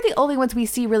 but they're the only ones we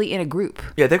see really in a group.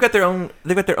 Yeah, they've got their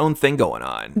own thing going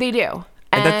on. They do,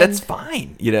 and that's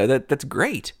fine. You know, that's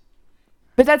great.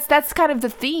 But that's kind of the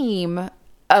theme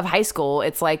of high school.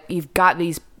 It's like you've got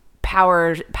these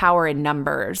power in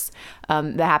numbers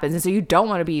that happens, and so you don't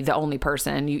want to be the only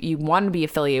person. You want to be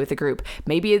affiliated with a group.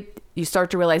 Maybe you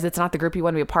start to realize it's not the group you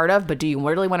want to be a part of, but do you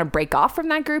really want to break off from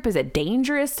that group? Is it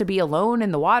dangerous to be alone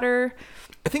in the water?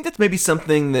 I think that's maybe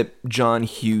something that John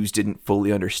Hughes didn't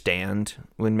fully understand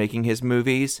when making his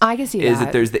movies. I can see is that.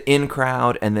 that there's the in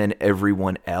crowd and then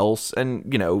everyone else,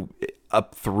 and you know,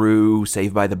 up through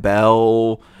Saved by the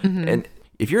Bell. And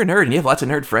if you're a nerd and you have lots of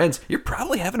nerd friends, you're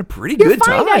probably having a pretty good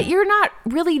time. That you're not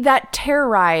really that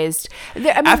terrorized. I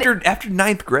mean, after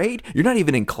 9th grade, you're not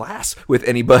even in class with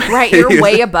anybody. Right, you're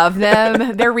way above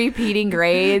them. They're repeating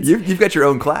grades. You've got your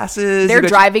own classes. They're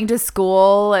driving to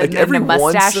school and, like every and the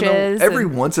mustaches. Every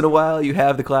once in a while, you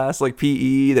have the class like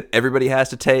PE that everybody has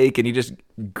to take, and you just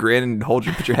grin and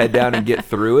put your head down and get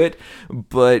through it.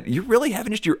 But you're really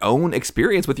having just your own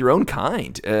experience with your own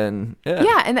kind, and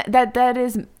yeah, and that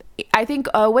is. I think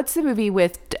what's the movie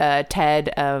with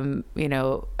Ted? You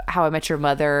know, How I Met Your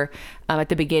Mother. At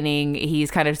the beginning,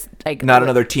 he's kind of like not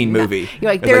another teen movie.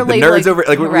 You're like It's they're the nerds over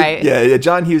right. Yeah,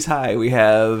 John Hughes High. We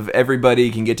have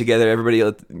everybody can get together. Everybody,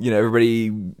 everybody.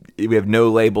 We have no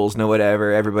labels, no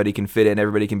whatever. Everybody can fit in.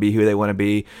 Everybody can be who they want to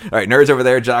be. All right, nerds over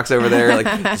there, jocks over there, like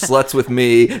sluts with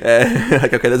me.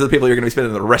 Like, okay, those are the people you're going to be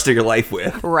spending the rest of your life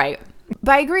with. Right.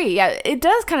 But I agree. Yeah, it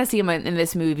does kind of seem in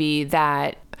this movie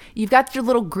that you've got your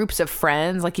little groups of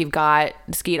friends. Like you've got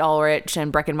Skeet Ulrich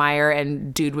and Breckenmeyer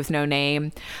and Dude with No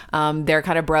Name. They're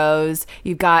kind of bros.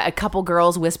 You've got a couple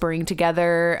girls whispering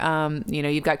together.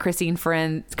 You've got Christine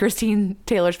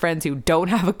Taylor's friends who don't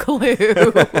have a clue,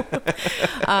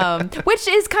 which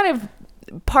is kind of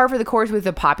par for the course with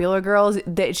the popular girls.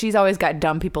 That she's always got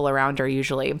dumb people around her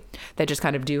usually that just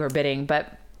kind of do her bidding.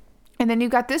 And then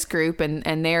you've got this group,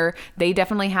 and they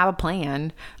definitely have a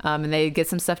plan, and they get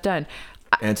some stuff done.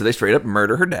 And so they straight up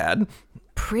murder her dad.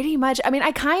 Pretty much. I mean,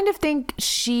 I kind of think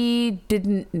she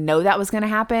didn't know that was going to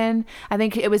happen. I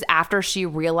think it was after she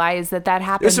realized that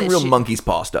happened. There's some real monkey's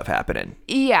paw stuff happening.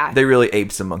 Yeah. They really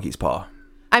aped some monkey's paw.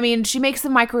 I mean, she makes the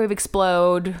microwave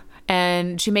explode,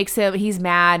 and she makes he's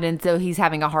mad, and so he's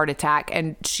having a heart attack,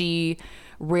 and she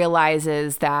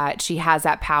realizes that she has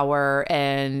that power,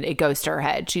 and it goes to her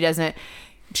head.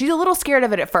 She's a little scared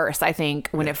of it at first, I think,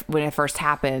 when it first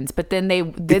happens, but then they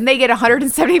get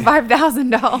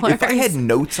 $175,000. If I had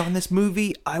notes on this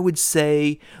movie, I would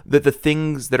say that the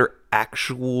things that are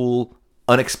actual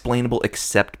unexplainable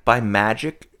except by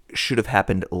magic should have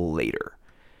happened later.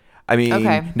 I mean,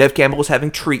 okay. Nev Campbell was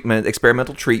having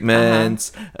experimental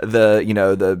treatments.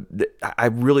 I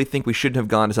really think we shouldn't have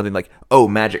gone to something like, oh,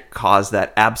 magic caused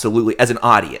that. Absolutely. As an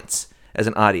audience,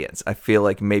 I feel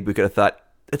like maybe we could have thought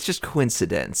it's just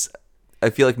coincidence. I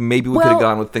feel like maybe we could have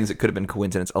gone with things that could have been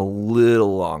coincidence a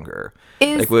little longer.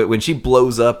 Like when she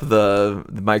blows up the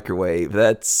microwave,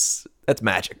 that's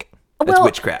magic. That's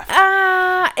witchcraft.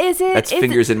 Is it? That's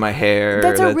fingers in my hair.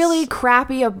 That's a really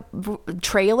crappy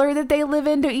trailer that they live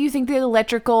in. Don't you think the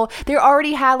electrical? They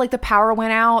already had like the power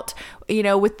went out,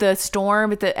 with the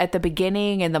storm at the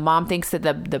beginning, and the mom thinks that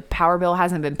the power bill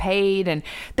hasn't been paid, and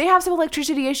they have some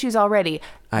electricity issues already.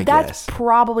 That's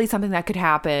probably something that could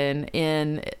happen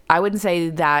I wouldn't say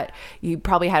that you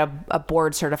probably had a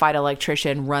board certified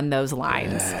electrician run those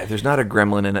lines. If there's not a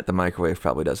gremlin in it, the microwave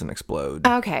probably doesn't explode.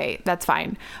 Okay, that's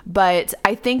fine. But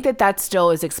I think that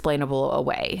still is explainable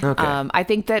away. Okay. I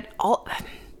think that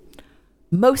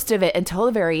most of it until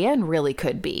the very end really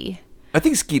could be. I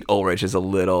think Skeet Ulrich is a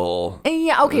little...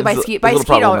 Yeah, okay, by Skeet Ulrich.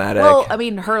 Well, I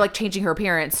mean, her like changing her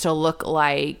appearance to look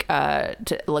like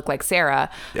Sarah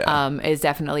is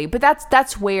definitely... But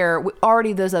that's where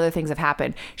already those other things have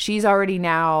happened. She's already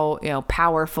now,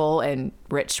 powerful and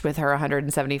rich with her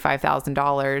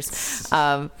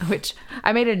 $175,000, which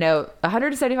I made a note,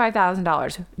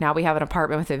 $175,000. Now we have an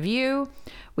apartment with a view.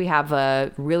 We have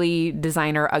a really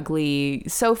designer ugly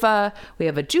sofa. We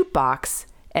have a jukebox.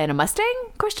 And a Mustang, ?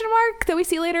 That we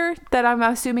see later, that I'm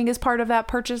assuming is part of that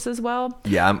purchase as well.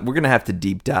 Yeah, we're going to have to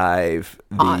deep dive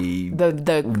what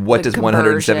does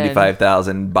conversion.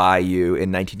 $175,000 buy you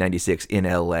in 1996 in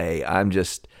LA? I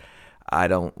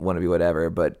don't want to be whatever,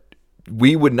 but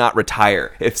we would not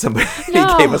retire if somebody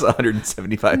gave us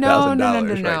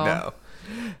 $175,000 right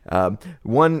now.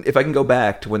 If I can go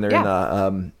back to when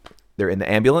they're in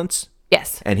the ambulance.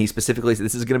 Yes. And he specifically,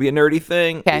 this is going to be a nerdy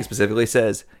thing. Okay. He specifically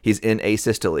says he's in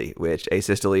asystole, which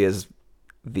asystole is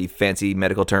the fancy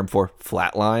medical term for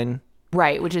flatline.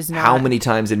 Right, which is not... How many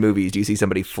times in movies do you see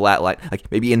somebody flatline? Like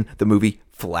maybe in the movie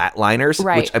Flatliners,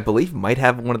 right, which I believe might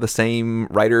have one of the same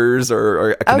writers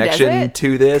or a connection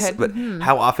to this. But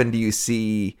how often do you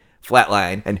see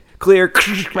flatline and clear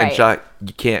and shock?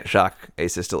 You can't shock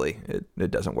asystole.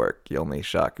 It doesn't work. You only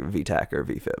shock VTAC or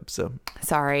VFib. So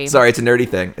sorry, it's a nerdy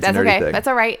thing. That's okay. That's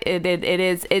all right. It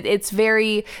is. It's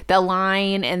very, the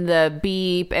line and the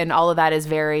beep and all of that is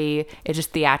very. It's just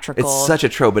theatrical. It's such a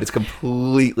trope, but it's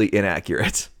completely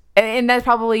inaccurate. And that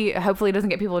probably, hopefully, doesn't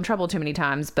get people in trouble too many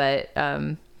times. But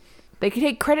they can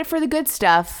take credit for the good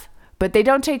stuff, but they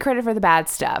don't take credit for the bad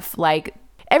stuff. Like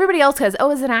everybody else says, "Oh,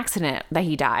 it was an accident that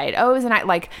he died." Oh, it was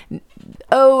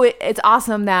it's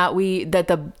awesome that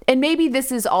and maybe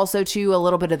this is also too a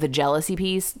little bit of the jealousy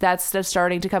piece that's just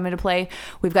starting to come into play.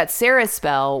 We've got Sarah's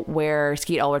spell where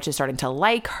Skeet Ulrich is starting to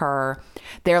like her.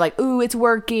 They're like, ooh, it's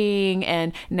working.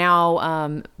 And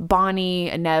now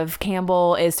Bonnie, Nev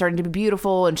Campbell, is starting to be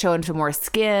beautiful and showing some more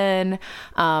skin.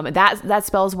 That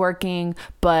spell's working,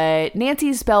 but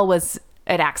Nancy's spell was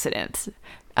an accident.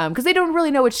 Because they don't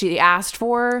really know what she asked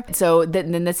for. So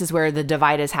then this is where the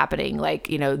divide is happening. Like,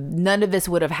 none of this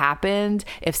would have happened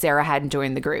if Sarah hadn't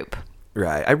joined the group.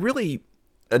 Right. I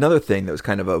another thing that was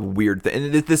kind of a weird thing,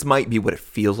 and this might be what it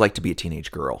feels like to be a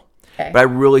teenage girl. Okay. But I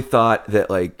really thought that,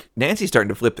 like, Nancy's starting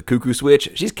to flip the cuckoo switch.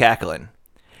 She's cackling.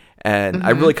 And I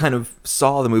really kind of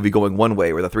saw the movie going one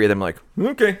way, where the three of them were like,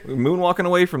 okay, we're moonwalking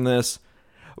away from this.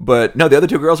 But no, the other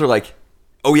two girls were like,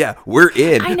 oh yeah, we're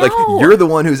in. I know. Like, you're the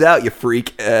one who's out, you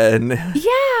freak. And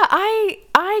Yeah,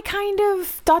 I kind of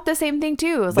thought the same thing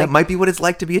too. It was that like, might be what it's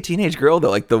like to be a teenage girl, though.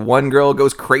 Like, the one girl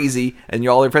goes crazy, and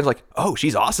all your friends are like, oh,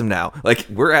 she's awesome now. Like,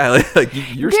 we're at, like,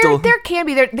 you're still. there can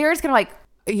be, there's gonna like,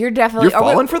 you're definitely You're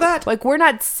falling for that? Like, we're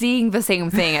not seeing the same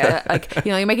thing. Like,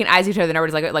 you're making eyes at each other, and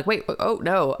everybody's like, wait, oh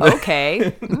no,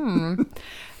 okay.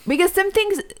 Because some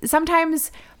things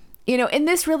sometimes, and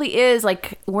this really is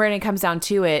like, when it comes down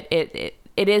to it,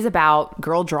 it is about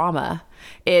girl drama.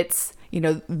 It's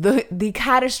the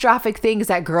catastrophic things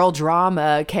that girl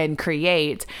drama can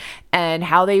create, and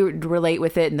how they relate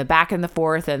with it, and the back and the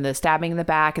forth, and the stabbing in the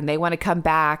back, and they want to come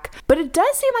back. But it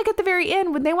does seem like at the very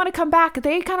end, when they want to come back,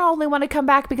 they kind of only want to come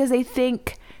back because they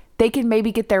think they can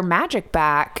maybe get their magic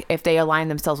back if they align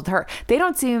themselves with her.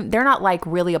 They're not like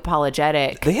really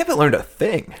apologetic. They haven't learned a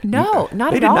thing. No,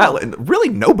 not they at did all. Really,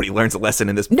 nobody learns a lesson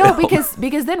in this No, film.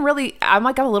 because then really, I'm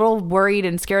a little worried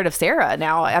and scared of Sarah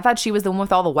now. I thought she was the one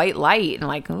with all the white light, and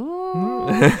like, ooh,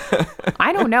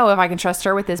 I don't know if I can trust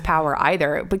her with this power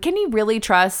either. But can you really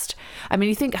trust? I mean,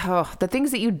 you think, the things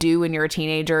that you do when you're a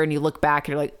teenager, and you look back,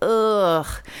 and you're like, ugh.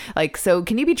 Like, so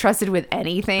can you be trusted with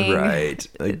anything? Right.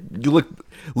 Like, you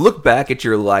look back at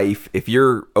your life. If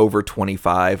you're over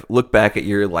 25, look back at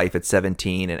your life at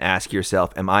 17 and ask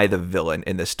yourself, am I the villain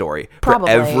in this story? Probably.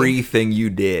 For everything you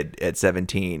did at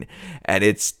 17. And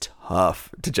it's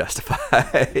tough to justify.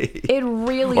 It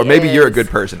really Or maybe is. you're a good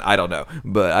person. I don't know.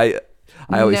 But I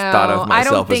always thought No, of I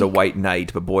don't myself as a think- white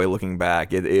knight, but boy, looking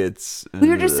back, it's...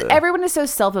 Everyone is so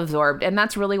self-absorbed, and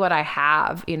that's really what I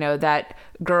have, that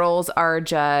girls are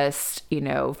just,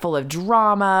 full of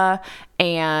drama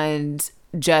and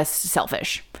just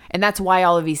selfish. And that's why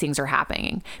all of these things are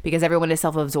happening, because everyone is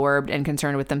self-absorbed and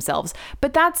concerned with themselves.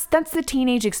 But that's the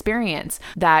teenage experience,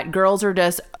 that girls are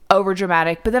just over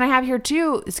dramatic. But then I have here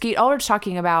too, Skeet Ulrich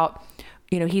talking about,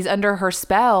 he's under her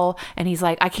spell, and he's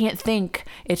like, I can't think,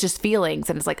 it's just feelings.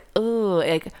 And it's like, oh,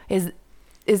 like,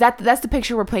 that's the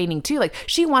picture we're painting too. Like,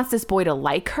 she wants this boy to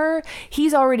like her.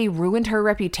 He's already ruined her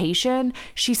reputation.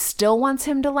 She still wants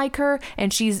him to like her,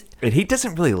 and he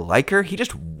doesn't really like her. He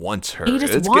just wants her. he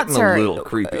just it's wants getting her. a little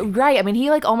creepy. Right. I mean, he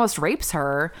like almost rapes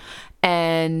her,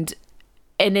 and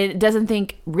it doesn't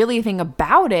think really anything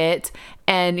about it.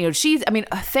 And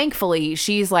thankfully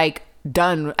she's like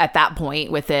done at that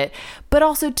point with it. But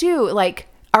also too, like,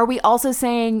 are we also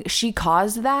saying she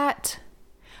caused that?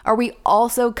 Are we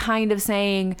also kind of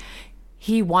saying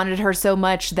he wanted her so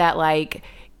much that, like,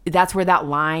 that's where that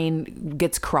line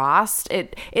gets crossed?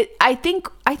 I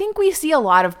think we see a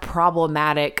lot of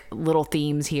problematic little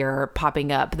themes here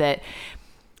popping up, that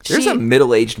There's a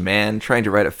middle-aged man trying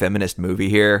to write a feminist movie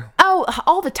here. Oh,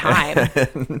 all the time.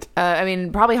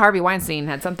 Probably Harvey Weinstein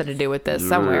had something to do with this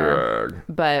somewhere.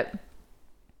 But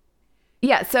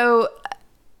yeah, so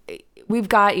we've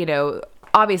got,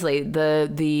 obviously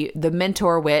the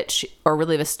mentor witch, or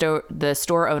really the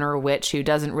store owner witch, who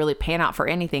doesn't really pan out for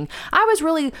anything. I was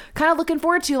really kind of looking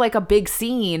forward to like a big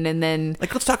scene, and then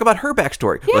Like, let's talk about her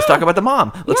backstory. Yeah. Let's talk about the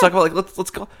mom. Let's talk about, like,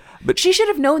 let's go. But she should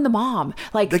have known the mom.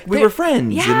 Like we were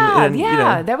friends. Yeah,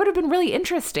 and, that would have been really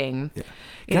interesting. Yeah.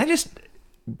 Can I just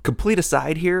complete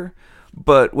aside here?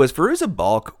 But was Fairuza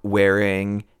Balk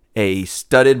wearing a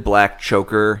studded black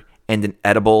choker and an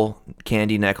edible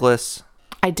candy necklace?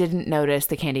 I didn't notice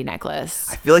the candy necklace.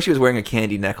 I feel like she was wearing a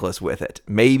candy necklace with it.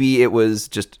 Maybe it was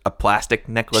just a plastic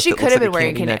necklace. She that could looks have like been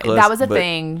wearing a candy necklace. That was a but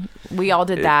thing. We all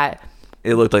did that.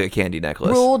 It looked like a candy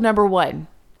necklace. Rule number 1.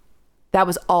 That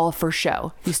was all for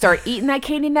show. You start eating that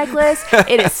candy necklace,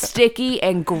 it is sticky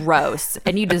and gross,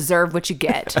 and you deserve what you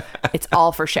get. It's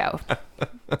all for show.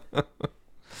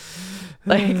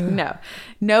 Like,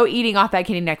 no eating off that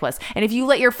candy necklace. And if you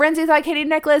let your friends eat that candy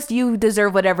necklace, you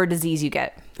deserve whatever disease you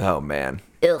get. Oh, man.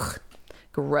 Ugh,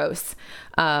 gross.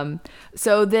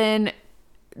 So then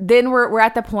we're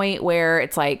at the point where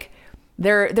it's like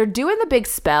they're doing the big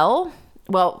spell.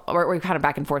 Well, we're kind of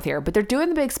back and forth here, but they're doing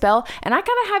the big spell, and I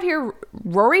kind of have here,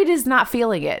 Rory is not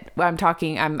feeling it.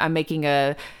 I'm making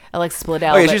a Alexis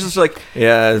Bledel. Oh, yeah, she's just like,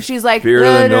 yeah. She's like, Fear the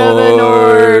the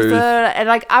North. North. And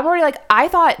like, I'm already like, I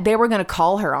thought they were going to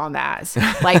call her on that.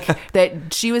 Like,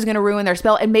 that she was going to ruin their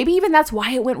spell. And maybe even that's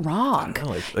why it went wrong.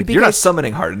 Like, you're not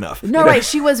summoning hard enough. No, right.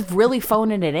 She was really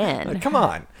phoning it in. Like, come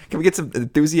on. Can we get some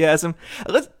enthusiasm?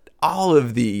 All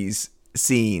of these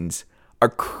scenes are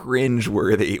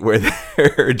cringeworthy where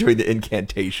they're doing the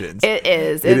incantations. It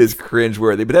is. It is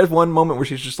cringeworthy. But there's one moment where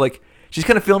she's just like, she's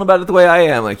kind of feeling about it the way I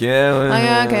am. Like,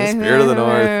 yeah, okay. Spirit of the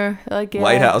North, like, yeah.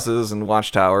 lighthouses and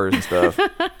watchtowers and stuff.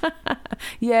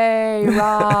 Yay,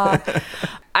 rah.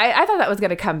 I thought that was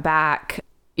going to come back,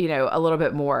 a little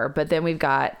bit more. But then we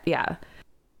got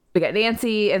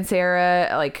Nancy and Sarah,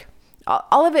 like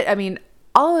all of it. I mean,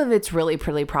 all of it's really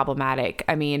pretty problematic.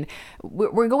 I mean,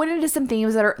 we're going into some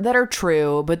themes that are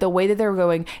true, but the way that they're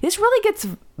going, this really gets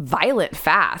violent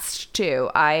fast too.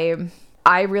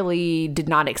 I really did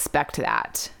not expect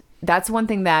that. That's one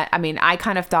thing that, I mean, I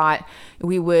kind of thought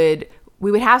we would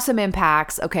have some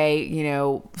impacts. Okay,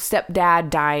 stepdad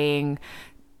dying,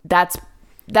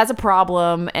 that's a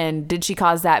problem. And did she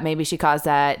cause that? Maybe she caused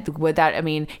that. Would that, I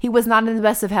mean, he was not in the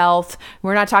best of health.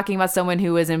 We're not talking about someone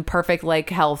who was in perfect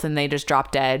health and they just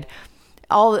dropped dead.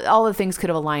 All the things could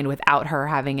have aligned without her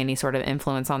having any sort of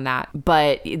influence on that.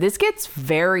 But this gets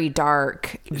very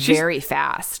dark very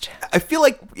fast. I feel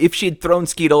like if she had thrown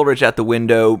Skeet Ulrich out the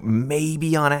window,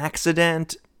 maybe on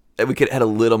accident, we could have had a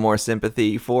little more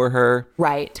sympathy for her.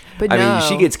 Right. But I mean,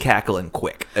 she gets cackling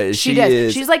quick. She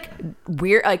does. She's like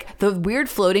weird, like the weird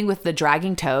floating with the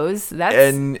dragging toes.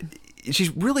 And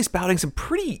she's really spouting some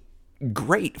pretty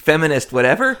great feminist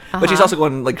whatever, but she's also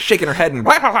going like shaking her head and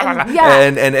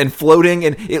and floating,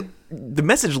 and the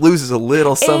message loses a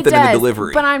little something in the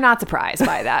delivery. But I'm not surprised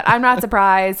by that. I'm not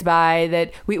surprised by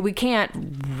that. We can't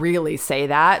really say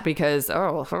that because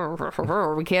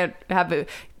we can't have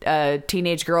a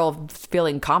teenage girl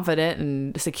feeling confident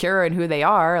and secure in who they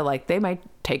are. Like, they might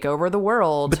take over the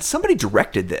world. But somebody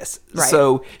directed this. Right.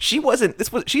 So she's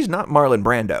not Marlon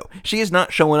Brando. She is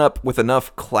not showing up with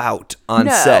enough clout on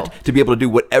set to be able to do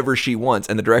whatever she wants,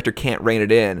 and the director can't rein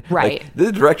it in. Right. Like,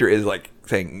 the director is like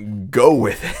saying, go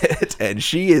with it. And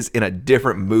she is in a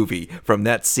different movie from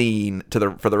that scene for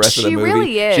the rest of the movie. She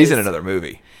really is. She's in another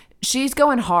movie. She's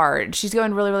going hard. She's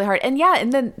going really, really hard. And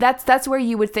and then that's where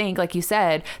you would think, like you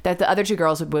said, that the other two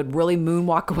girls would really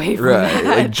moonwalk away from that.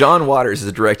 Like John Waters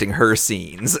is directing her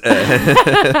scenes,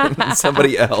 and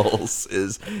somebody else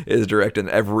is directing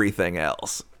everything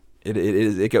else.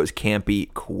 It goes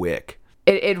campy quick.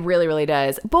 It really, really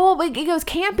does. But it goes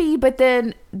campy, but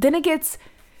then it gets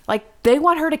like they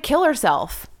want her to kill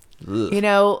herself. Ugh.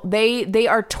 They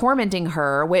are tormenting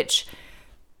her, which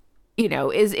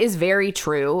is very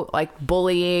true. Like,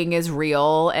 bullying is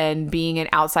real, and being an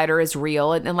outsider is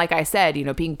real. And like I said,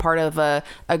 being part of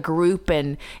a group,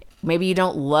 and maybe you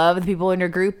don't love the people in your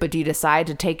group, but do you decide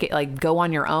to take it, like, go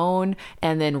on your own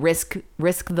and then risk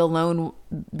the lone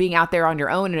being out there on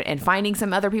your own and finding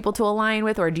some other people to align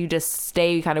with, or do you just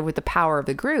stay kind of with the power of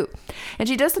the group? And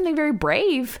she does something very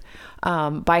brave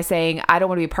by saying, I don't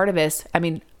want to be a part of this. I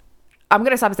mean, I'm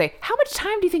going to stop and say, how much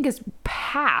time do you think has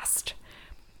passed?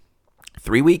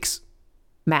 3 weeks?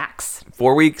 Max.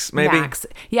 4 weeks, maybe? Max.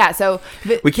 Yeah, so...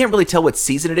 we can't really tell what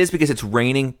season it is because it's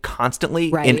raining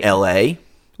constantly in L.A.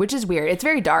 Which is weird. It's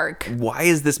very dark. Why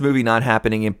is this movie not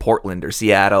happening in Portland or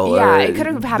Seattle? Yeah, it could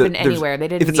have happened anywhere. They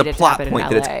didn't need it to happen in L.A.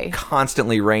 If it's a plot point that it's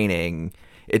constantly raining,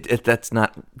 that's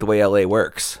not the way L.A.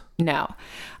 works. No.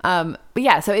 But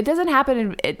yeah, so it doesn't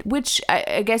happen, which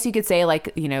I guess you could say,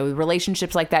 like,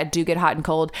 relationships like that do get hot and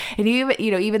cold. And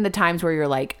even the times where you're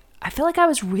like, I feel like I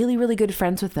was really, really good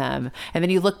friends with them. And then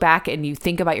you look back and you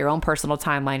think about your own personal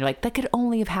timeline. You're like, that could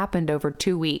only have happened over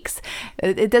 2 weeks.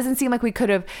 It doesn't seem like we could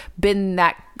have been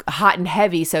that hot and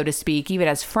heavy, so to speak, even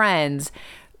as friends,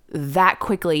 that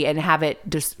quickly and have it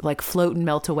just like float and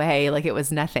melt away like it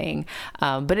was nothing.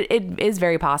 But it is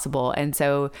very possible. And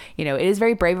so, it is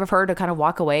very brave of her to kind of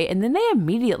walk away. And then they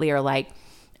immediately are like,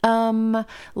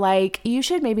 like, you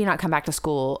should maybe not come back to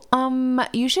school.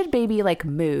 You should maybe like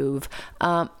move.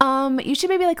 You should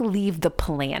maybe like leave the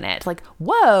planet. Like,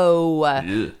 whoa.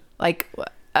 Yeah. Like,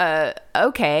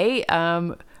 okay.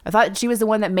 I thought she was the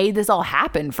one that made this all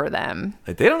happen for them.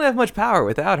 Like, they don't have much power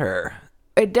without her.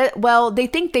 Well, they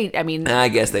think I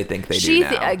guess they think they do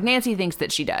now. Nancy thinks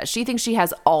that she does. She thinks she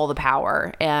has all the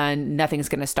power and nothing's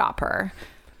going to stop her.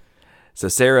 So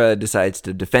Sarah decides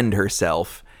to defend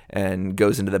herself and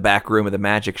goes into the back room of the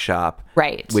magic shop,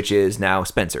 right? Which is now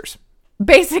Spencer's.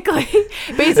 Basically,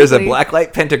 there's a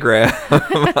blacklight pentagram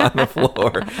on the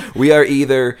floor. We are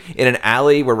either in an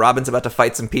alley where Robin's about to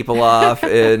fight some people off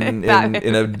in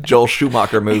a Joel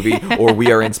Schumacher movie, or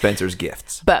we are in Spencer's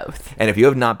Gifts. Both. And if you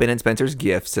have not been in Spencer's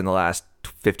Gifts in the last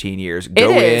 15 years, go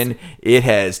in. It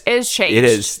has changed. It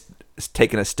has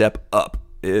taken a step up.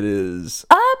 It is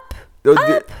up.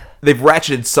 They've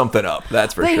ratcheted something up,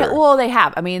 that's for sure. Well, they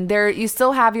have. I mean, you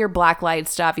still have your blacklight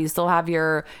stuff. You still have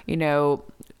your,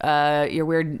 your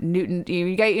weird Newton.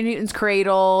 You got your Newton's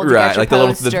cradle, you Right, got your like the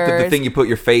little the posters. thing you put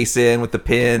your face in with the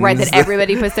pins. Right, that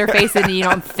everybody puts their face in, and you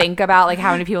don't think about like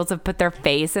how many people have put their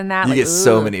face in that. You Like, get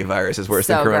so ooh, many viruses worse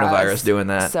so than coronavirus gross. doing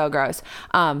that. So gross.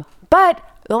 But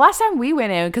the last time we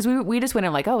went in, because we just went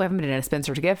in like, oh, we haven't been in a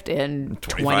Spencer's Gift in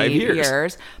 20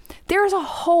 years. There's a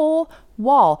whole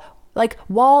wall, like,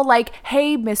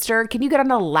 hey, mister, can you get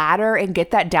on a ladder and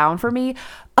get that down for me,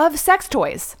 of sex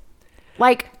toys.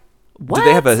 Like, what? Do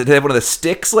they have one of the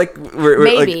sticks like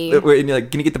Maybe. where you're like,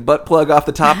 can you get the butt plug off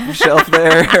the top shelf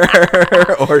there,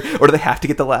 or do they have to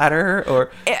get the ladder?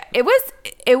 Or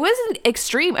it was an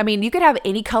extreme. I mean, you could have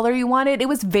any color you wanted. It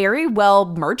was very well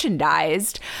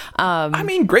merchandised. I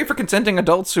mean, great for consenting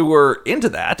adults who were into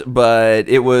that, but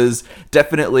it was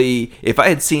definitely, if I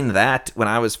had seen that when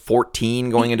I was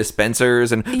 14, going into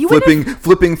Spencer's and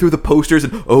flipping through the posters,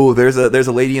 and there's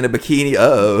a lady in a bikini.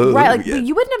 Oh, right, like yeah.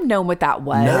 you wouldn't have known what that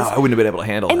was. No, I wouldn't have been able to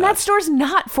handle and that. that store's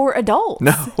not for adults.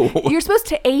 No. You're supposed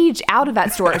to age out of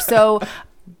that store. So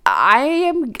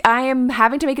I am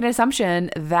having to make an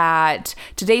assumption that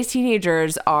today's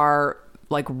teenagers are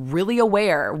like really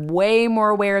aware, way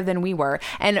more aware than we were.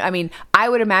 And I mean, I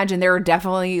would imagine there are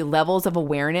definitely levels of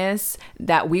awareness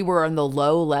that we were on the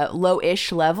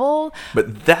low-ish level.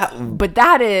 But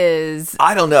that is,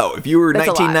 I don't know. If you were a That's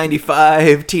a lot.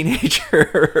 1995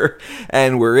 teenager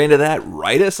and we're into that,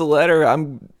 write us a letter.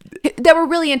 that we're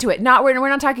really into it. We're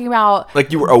not talking about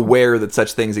Like, you were aware that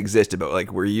such things existed, but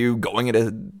like, were you going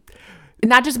into...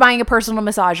 not just buying a personal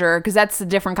massager, because that's a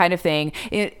different kind of thing.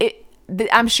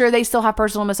 I'm sure they still have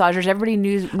personal massagers. Everybody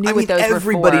knew what those were for.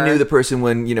 Everybody knew the person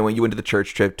when you went to the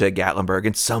church trip to Gatlinburg,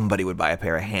 and somebody would buy a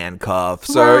pair of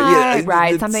handcuffs, or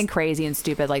right, something crazy and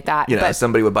stupid like that. But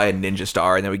somebody would buy a Ninja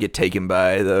Star, and then would get taken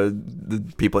by the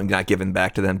people and not given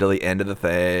back to them till the end of the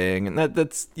thing, and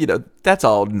that's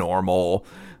all normal.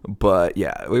 But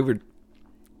yeah, we were.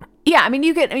 Yeah, I mean,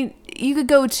 you could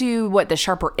go to the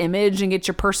Sharper Image and get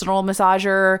your personal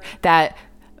massager that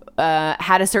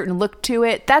had a certain look to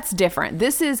it. That's different.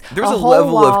 This is there's a whole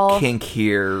level wall of kink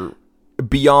here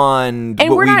beyond, and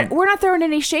what we're not throwing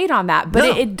any shade on that, but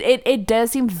No. it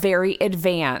does seem very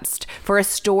advanced for a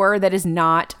store that is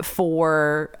not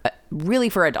for really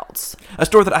for adults. a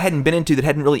store that I hadn't been into, that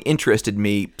hadn't really interested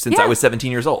me since I Yeah. was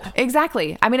 17 years old.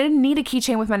 Exactly. I mean, I didn't need a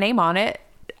keychain with my name on it.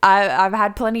 I've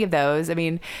had plenty of those. I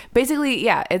mean, basically,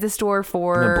 yeah, it's a store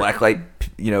for A blacklight,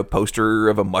 poster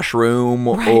of a mushroom,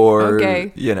 Right, or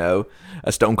okay.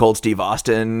 a Stone Cold Steve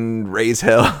Austin Raise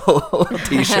Hell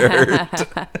t-shirt.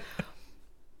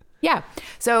 Yeah.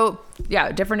 So,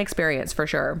 yeah, different experience for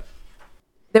sure.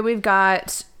 Then we've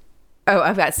got,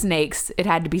 I've got snakes. It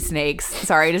had to be snakes.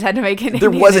 Sorry, I just had to make it. There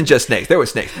wasn't just snakes. There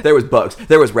was snakes. There was bugs.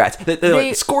 There was rats. They're They-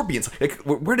 like scorpions. Like,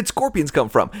 where did scorpions come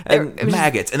from? And It was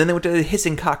maggots. And then they went to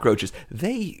hissing cockroaches.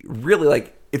 They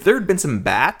really, if there had been some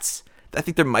bats, I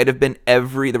think there might have been there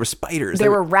were spiders.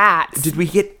 There were rats. Did we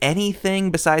get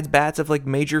anything besides bats of like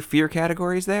major fear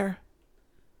categories there?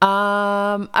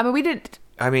 I mean, we did.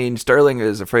 I mean, Sterling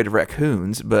is afraid of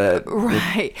raccoons, but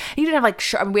Right. You didn't have like,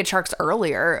 we had sharks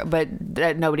earlier, but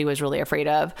that nobody was really afraid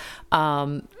of.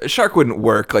 a shark wouldn't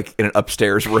work like in an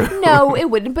upstairs room. No, it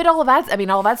wouldn't. But all of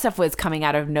that stuff was coming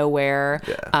out of nowhere,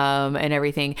 and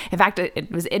everything. In fact,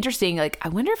 it was interesting. Like, I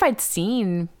wonder if I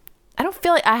don't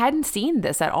feel like I hadn't seen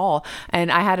this at all.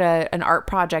 And I had an art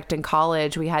project in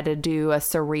college. We had to do a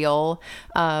surreal,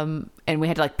 and we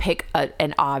had to like pick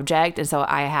an object. And so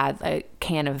I had a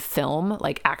can of film,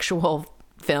 like actual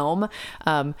film.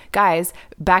 Guys,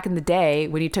 back in the day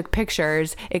when you took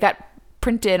pictures, it got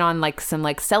printed on like some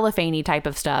like cellophane type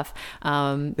of stuff.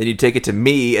 Then you take it to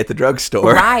me at the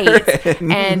drugstore, Right.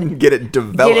 and get it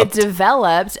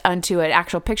developed. Onto an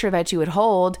actual picture that you would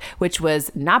hold, which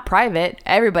was not private.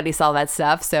 Everybody saw that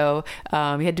stuff. So you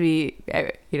had to be,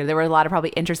 there were a lot of probably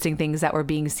interesting things that were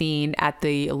being seen at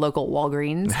the local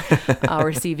Walgreens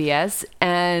or CVS.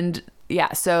 And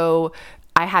yeah, so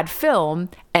I had film,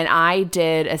 and I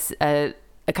did a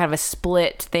kind of a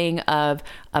split thing of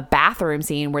a bathroom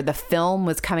scene where the film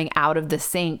was coming out of the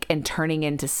sink and turning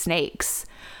into snakes,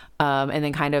 and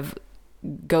then kind of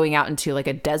going out into like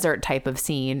a desert type of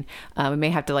scene. We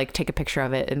may have to like take a picture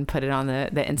of it and put it on the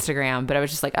Instagram, but I was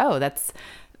just like, oh, that's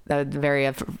a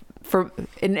very for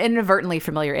an inadvertently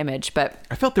familiar image. But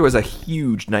I felt there was a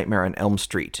huge Nightmare on Elm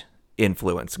Street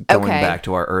influence going back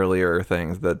to our earlier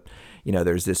things, that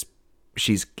there's this,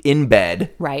 she's in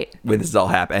bed right when this is all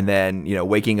happened, and then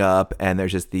waking up, and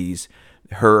there's just these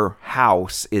her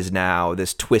house is now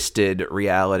this twisted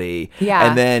reality. Yeah.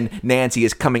 And then Nancy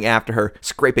is coming after her,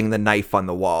 scraping the knife on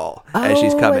the wall as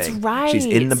she's coming. That's right. She's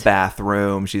in the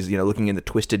bathroom. She's, looking in the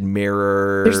twisted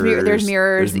mirrors. There's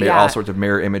mirrors. There's all sorts of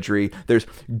mirror imagery. There's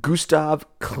Gustav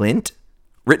Klimt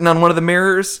written on one of the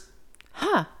mirrors.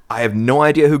 Huh. I have no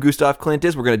idea who Gustav Klimt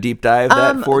is. We're going to deep dive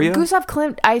that for you. Gustav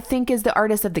Klimt, I think, is the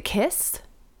artist of The Kiss.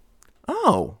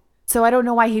 Oh. So I don't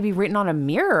know why he'd be written on a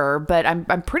mirror, but I'm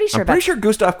pretty sure. I'm pretty sure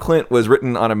Gustav Klimt was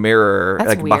written on a mirror,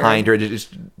 That's weird. behind her. It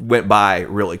just went by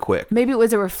really quick. Maybe it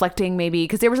was a reflecting,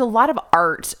 because there was a lot of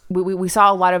art. We saw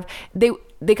a lot of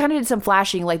they kind of did some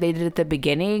flashing like they did at the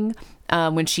beginning.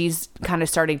 When she's kind of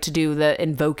starting to do the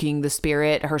invoking the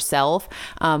spirit herself.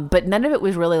 But none of it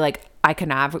was really like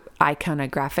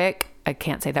iconographic. I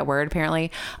can't say that word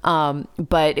apparently.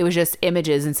 But it was just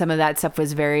images, and some of that stuff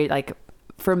was very like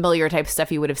familiar type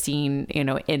stuff you would have seen,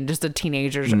 in just a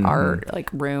teenager's art, like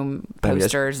room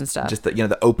posters and stuff. Just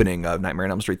the opening of Nightmare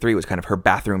on Elm Street 3 was kind of her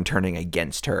bathroom turning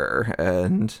against her.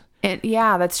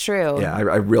 Yeah, that's true. Yeah, I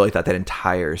really thought that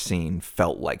entire scene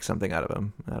felt like something out of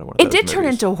one of those It did movies. turn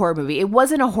into a horror movie. It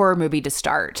wasn't a horror movie to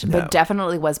start, but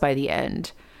definitely was by the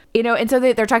end. And so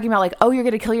they're talking about like, oh, you're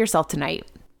going to kill yourself tonight.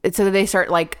 And so they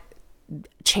start like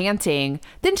chanting.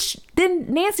 Then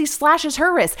Nancy slashes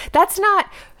her wrist. That's not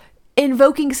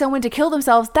invoking someone to kill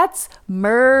themselves. That's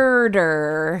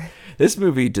murder. This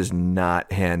movie does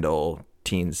not handle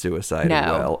teen suicide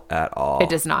well at all. It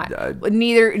does not.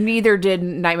 Neither did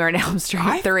Nightmare on Elm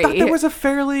Street 3. I thought there was a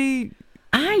fairly...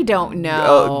 I don't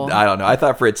know. I don't know. I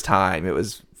thought for its time it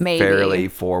was Maybe. fairly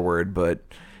forward, but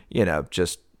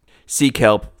just seek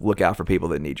help. Look out for people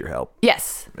that need your help.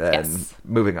 Yes. And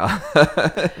moving on.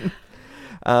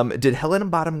 Did Helena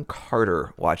Bonham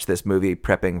Carter watch this movie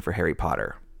prepping for Harry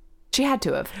Potter? She had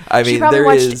to have. I mean, she probably there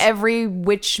watched is... every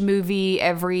witch movie,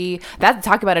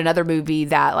 talk about another movie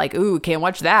that like, ooh, can't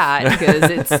watch that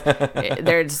because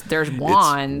there's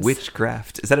wands. It's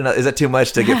witchcraft. Is that too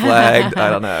much to get flagged? I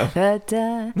don't know.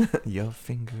 Da-da. Your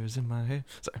fingers in my hair.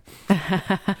 Sorry.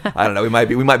 I don't know. We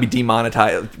might be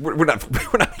demonetized. We're not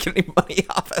making any money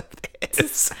off of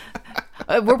this.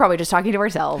 We're probably just talking to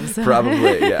ourselves.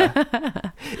 Probably,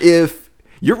 yeah. If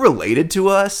you're related to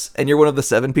us and you're one of the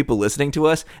 7 people listening to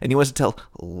us and you want to tell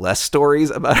less stories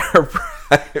about our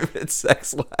private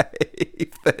sex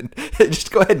life, then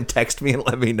just go ahead and text me and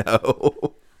let me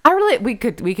know. We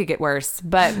could get worse,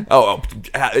 but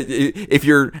if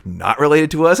you're not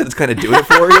related to us and it's kind of doing it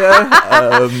for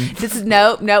you, this is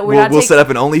no, we'll set up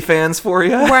an OnlyFans for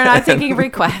you. We're not taking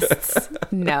requests.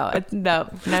 No,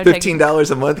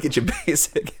 $15 a month, get your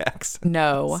basic access.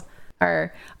 No,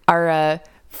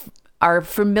 our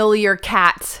familiar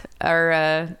cat,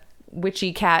 our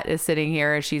witchy cat is sitting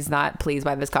here. She's not pleased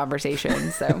by this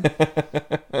conversation. So,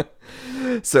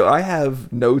 so I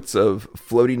have notes of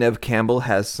Floaty Nev Campbell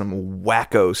has some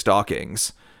wacko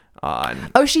stockings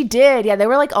on. Oh, she did. Yeah, they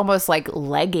were like almost like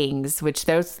leggings, which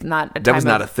there's not. That was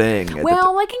not a thing.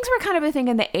 Well, leggings were kind of a thing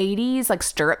in the 80s, like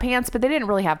stirrup pants, but they didn't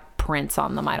really have prints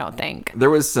on them. I don't think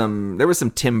there was some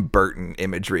Tim Burton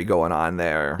imagery going on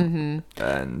there,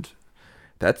 and.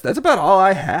 That's about all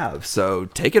I have. So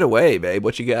take it away, babe.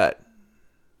 What you got?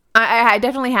 I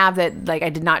definitely have that. Like,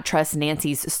 I did not trust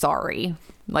Nancy's sorry.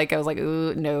 Like, I was like,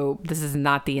 ooh, no, this is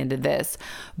not the end of this.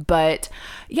 But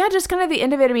yeah, just kind of the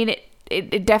end of it. I mean,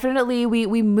 it definitely,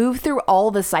 we move through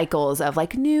all the cycles of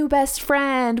like new best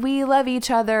friend. We love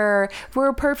each other.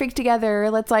 We're perfect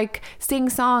together. Let's like sing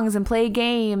songs and play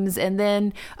games. And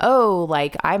then,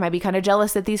 like I might be kind of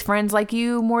jealous that these friends like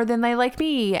you more than they like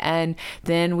me. And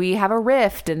then we have a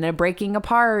rift and a breaking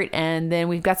apart. And then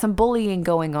we've got some bullying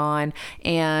going on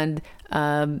and,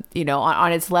 on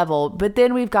its level. But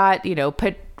then we've got,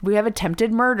 we have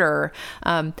attempted murder.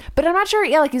 But I'm not sure.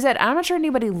 Yeah, like you said, I'm not sure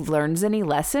anybody learns any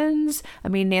lessons. I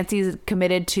mean, Nancy's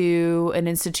committed to an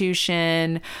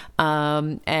institution.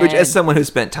 Which, as someone who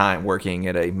spent time working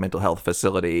at a mental health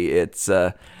facility,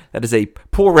 that is a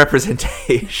poor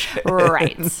representation.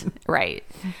 Right.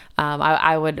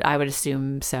 I would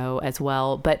assume so as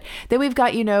well. But then we've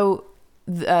got,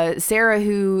 Sarah,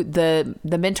 who the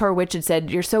mentor witch had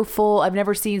said, you're so full. I've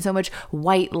never seen so much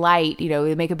white light.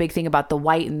 They make a big thing about the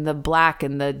white and the black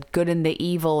and the good and the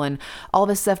evil and all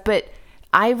this stuff. But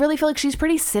I really feel like she's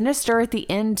pretty sinister at the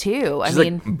end too. She's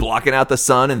like blocking out the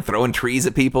sun and throwing trees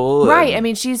at people. Right. I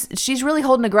mean, she's really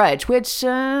holding a grudge, which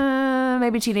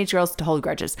maybe teenage girls hold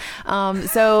grudges.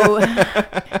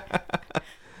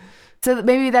 So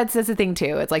maybe that's the thing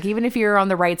too. It's like, even if you're on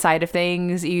the right side of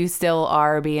things, you still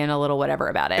are being a little whatever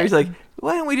about it. He's like,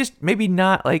 why don't we just maybe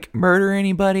not like murder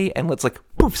anybody and let's like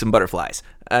poof some butterflies.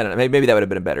 I don't know. Maybe that would have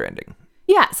been a better ending.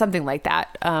 Yeah, something like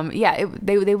that.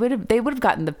 They would have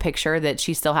gotten the picture that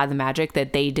she still had the magic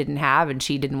that they didn't have, and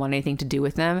she didn't want anything to do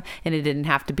with them, and it didn't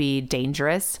have to be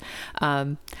dangerous.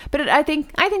 I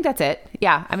think that's it.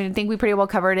 Yeah, I mean, I think we pretty well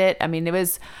covered it. I mean,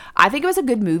 I think it was a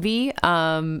good movie.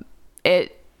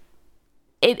 It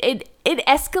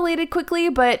escalated quickly,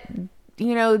 but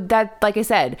that, like I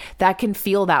said, that can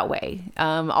feel that way.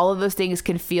 All of those things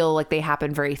can feel like they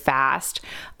happen very fast.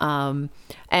 And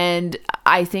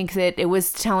I think that it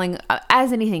was telling,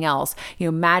 as anything else,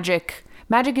 magic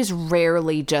is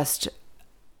rarely just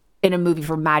in a movie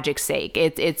for magic's sake.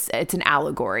 It's an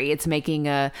allegory. It's making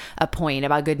a point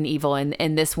about good and evil. And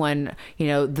in this one,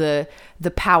 the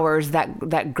powers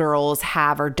that girls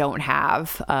have or don't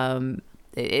have,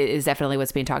 is definitely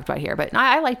what's being talked about here. But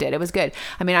I liked it. It was good.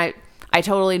 I mean, I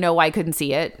totally know why I couldn't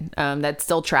see it. That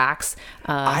still tracks.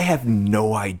 I have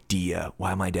no idea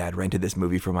why my dad rented this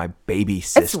movie for my baby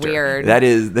sister. It's weird. That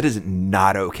is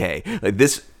not okay. Like,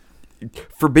 this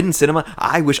Forbidden Cinema,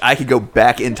 I wish I could go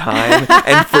back in time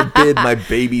and forbid my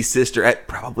baby sister at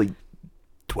probably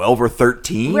 12 or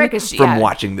 13 from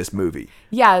watching this movie.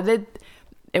 Yeah,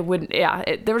 it wouldn't. Yeah,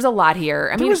 there was a lot here.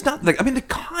 I mean, the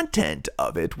content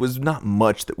of it was not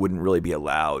much that wouldn't really be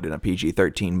allowed in a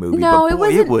PG-13 movie. No, but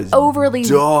boy, it was overly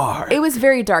dark. It was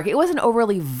very dark. It wasn't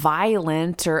overly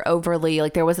violent or overly,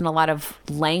 like, there wasn't a lot of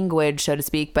language, so to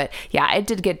speak. But yeah, it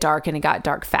did get dark, and it got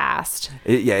dark fast.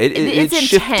 It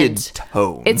shifted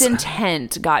tones. Its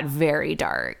intent got very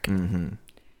dark. Mm-hmm.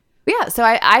 Yeah, so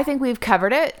I think we've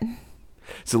covered it.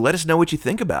 So let us know what you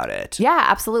think about it. Yeah,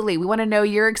 absolutely. We want to know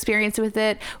your experience with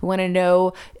it. We want to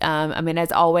know,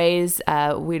 as always,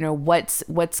 we know what's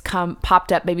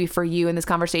popped up maybe for you in this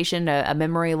conversation, a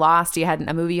memory lost,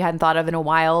 a movie you hadn't thought of in a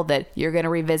while that you're going to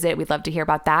revisit. We'd love to hear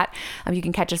about that. You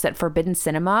can catch us at Forbidden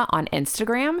Cinema on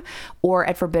Instagram or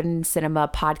at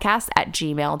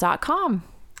forbiddencinema.podcast@gmail.com.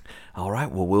 All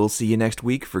right. Well, we'll see you next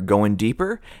week for Going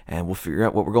Deeper, and we'll figure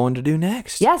out what we're going to do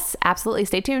next. Yes, absolutely.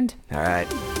 Stay tuned. All right.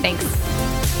 Thanks.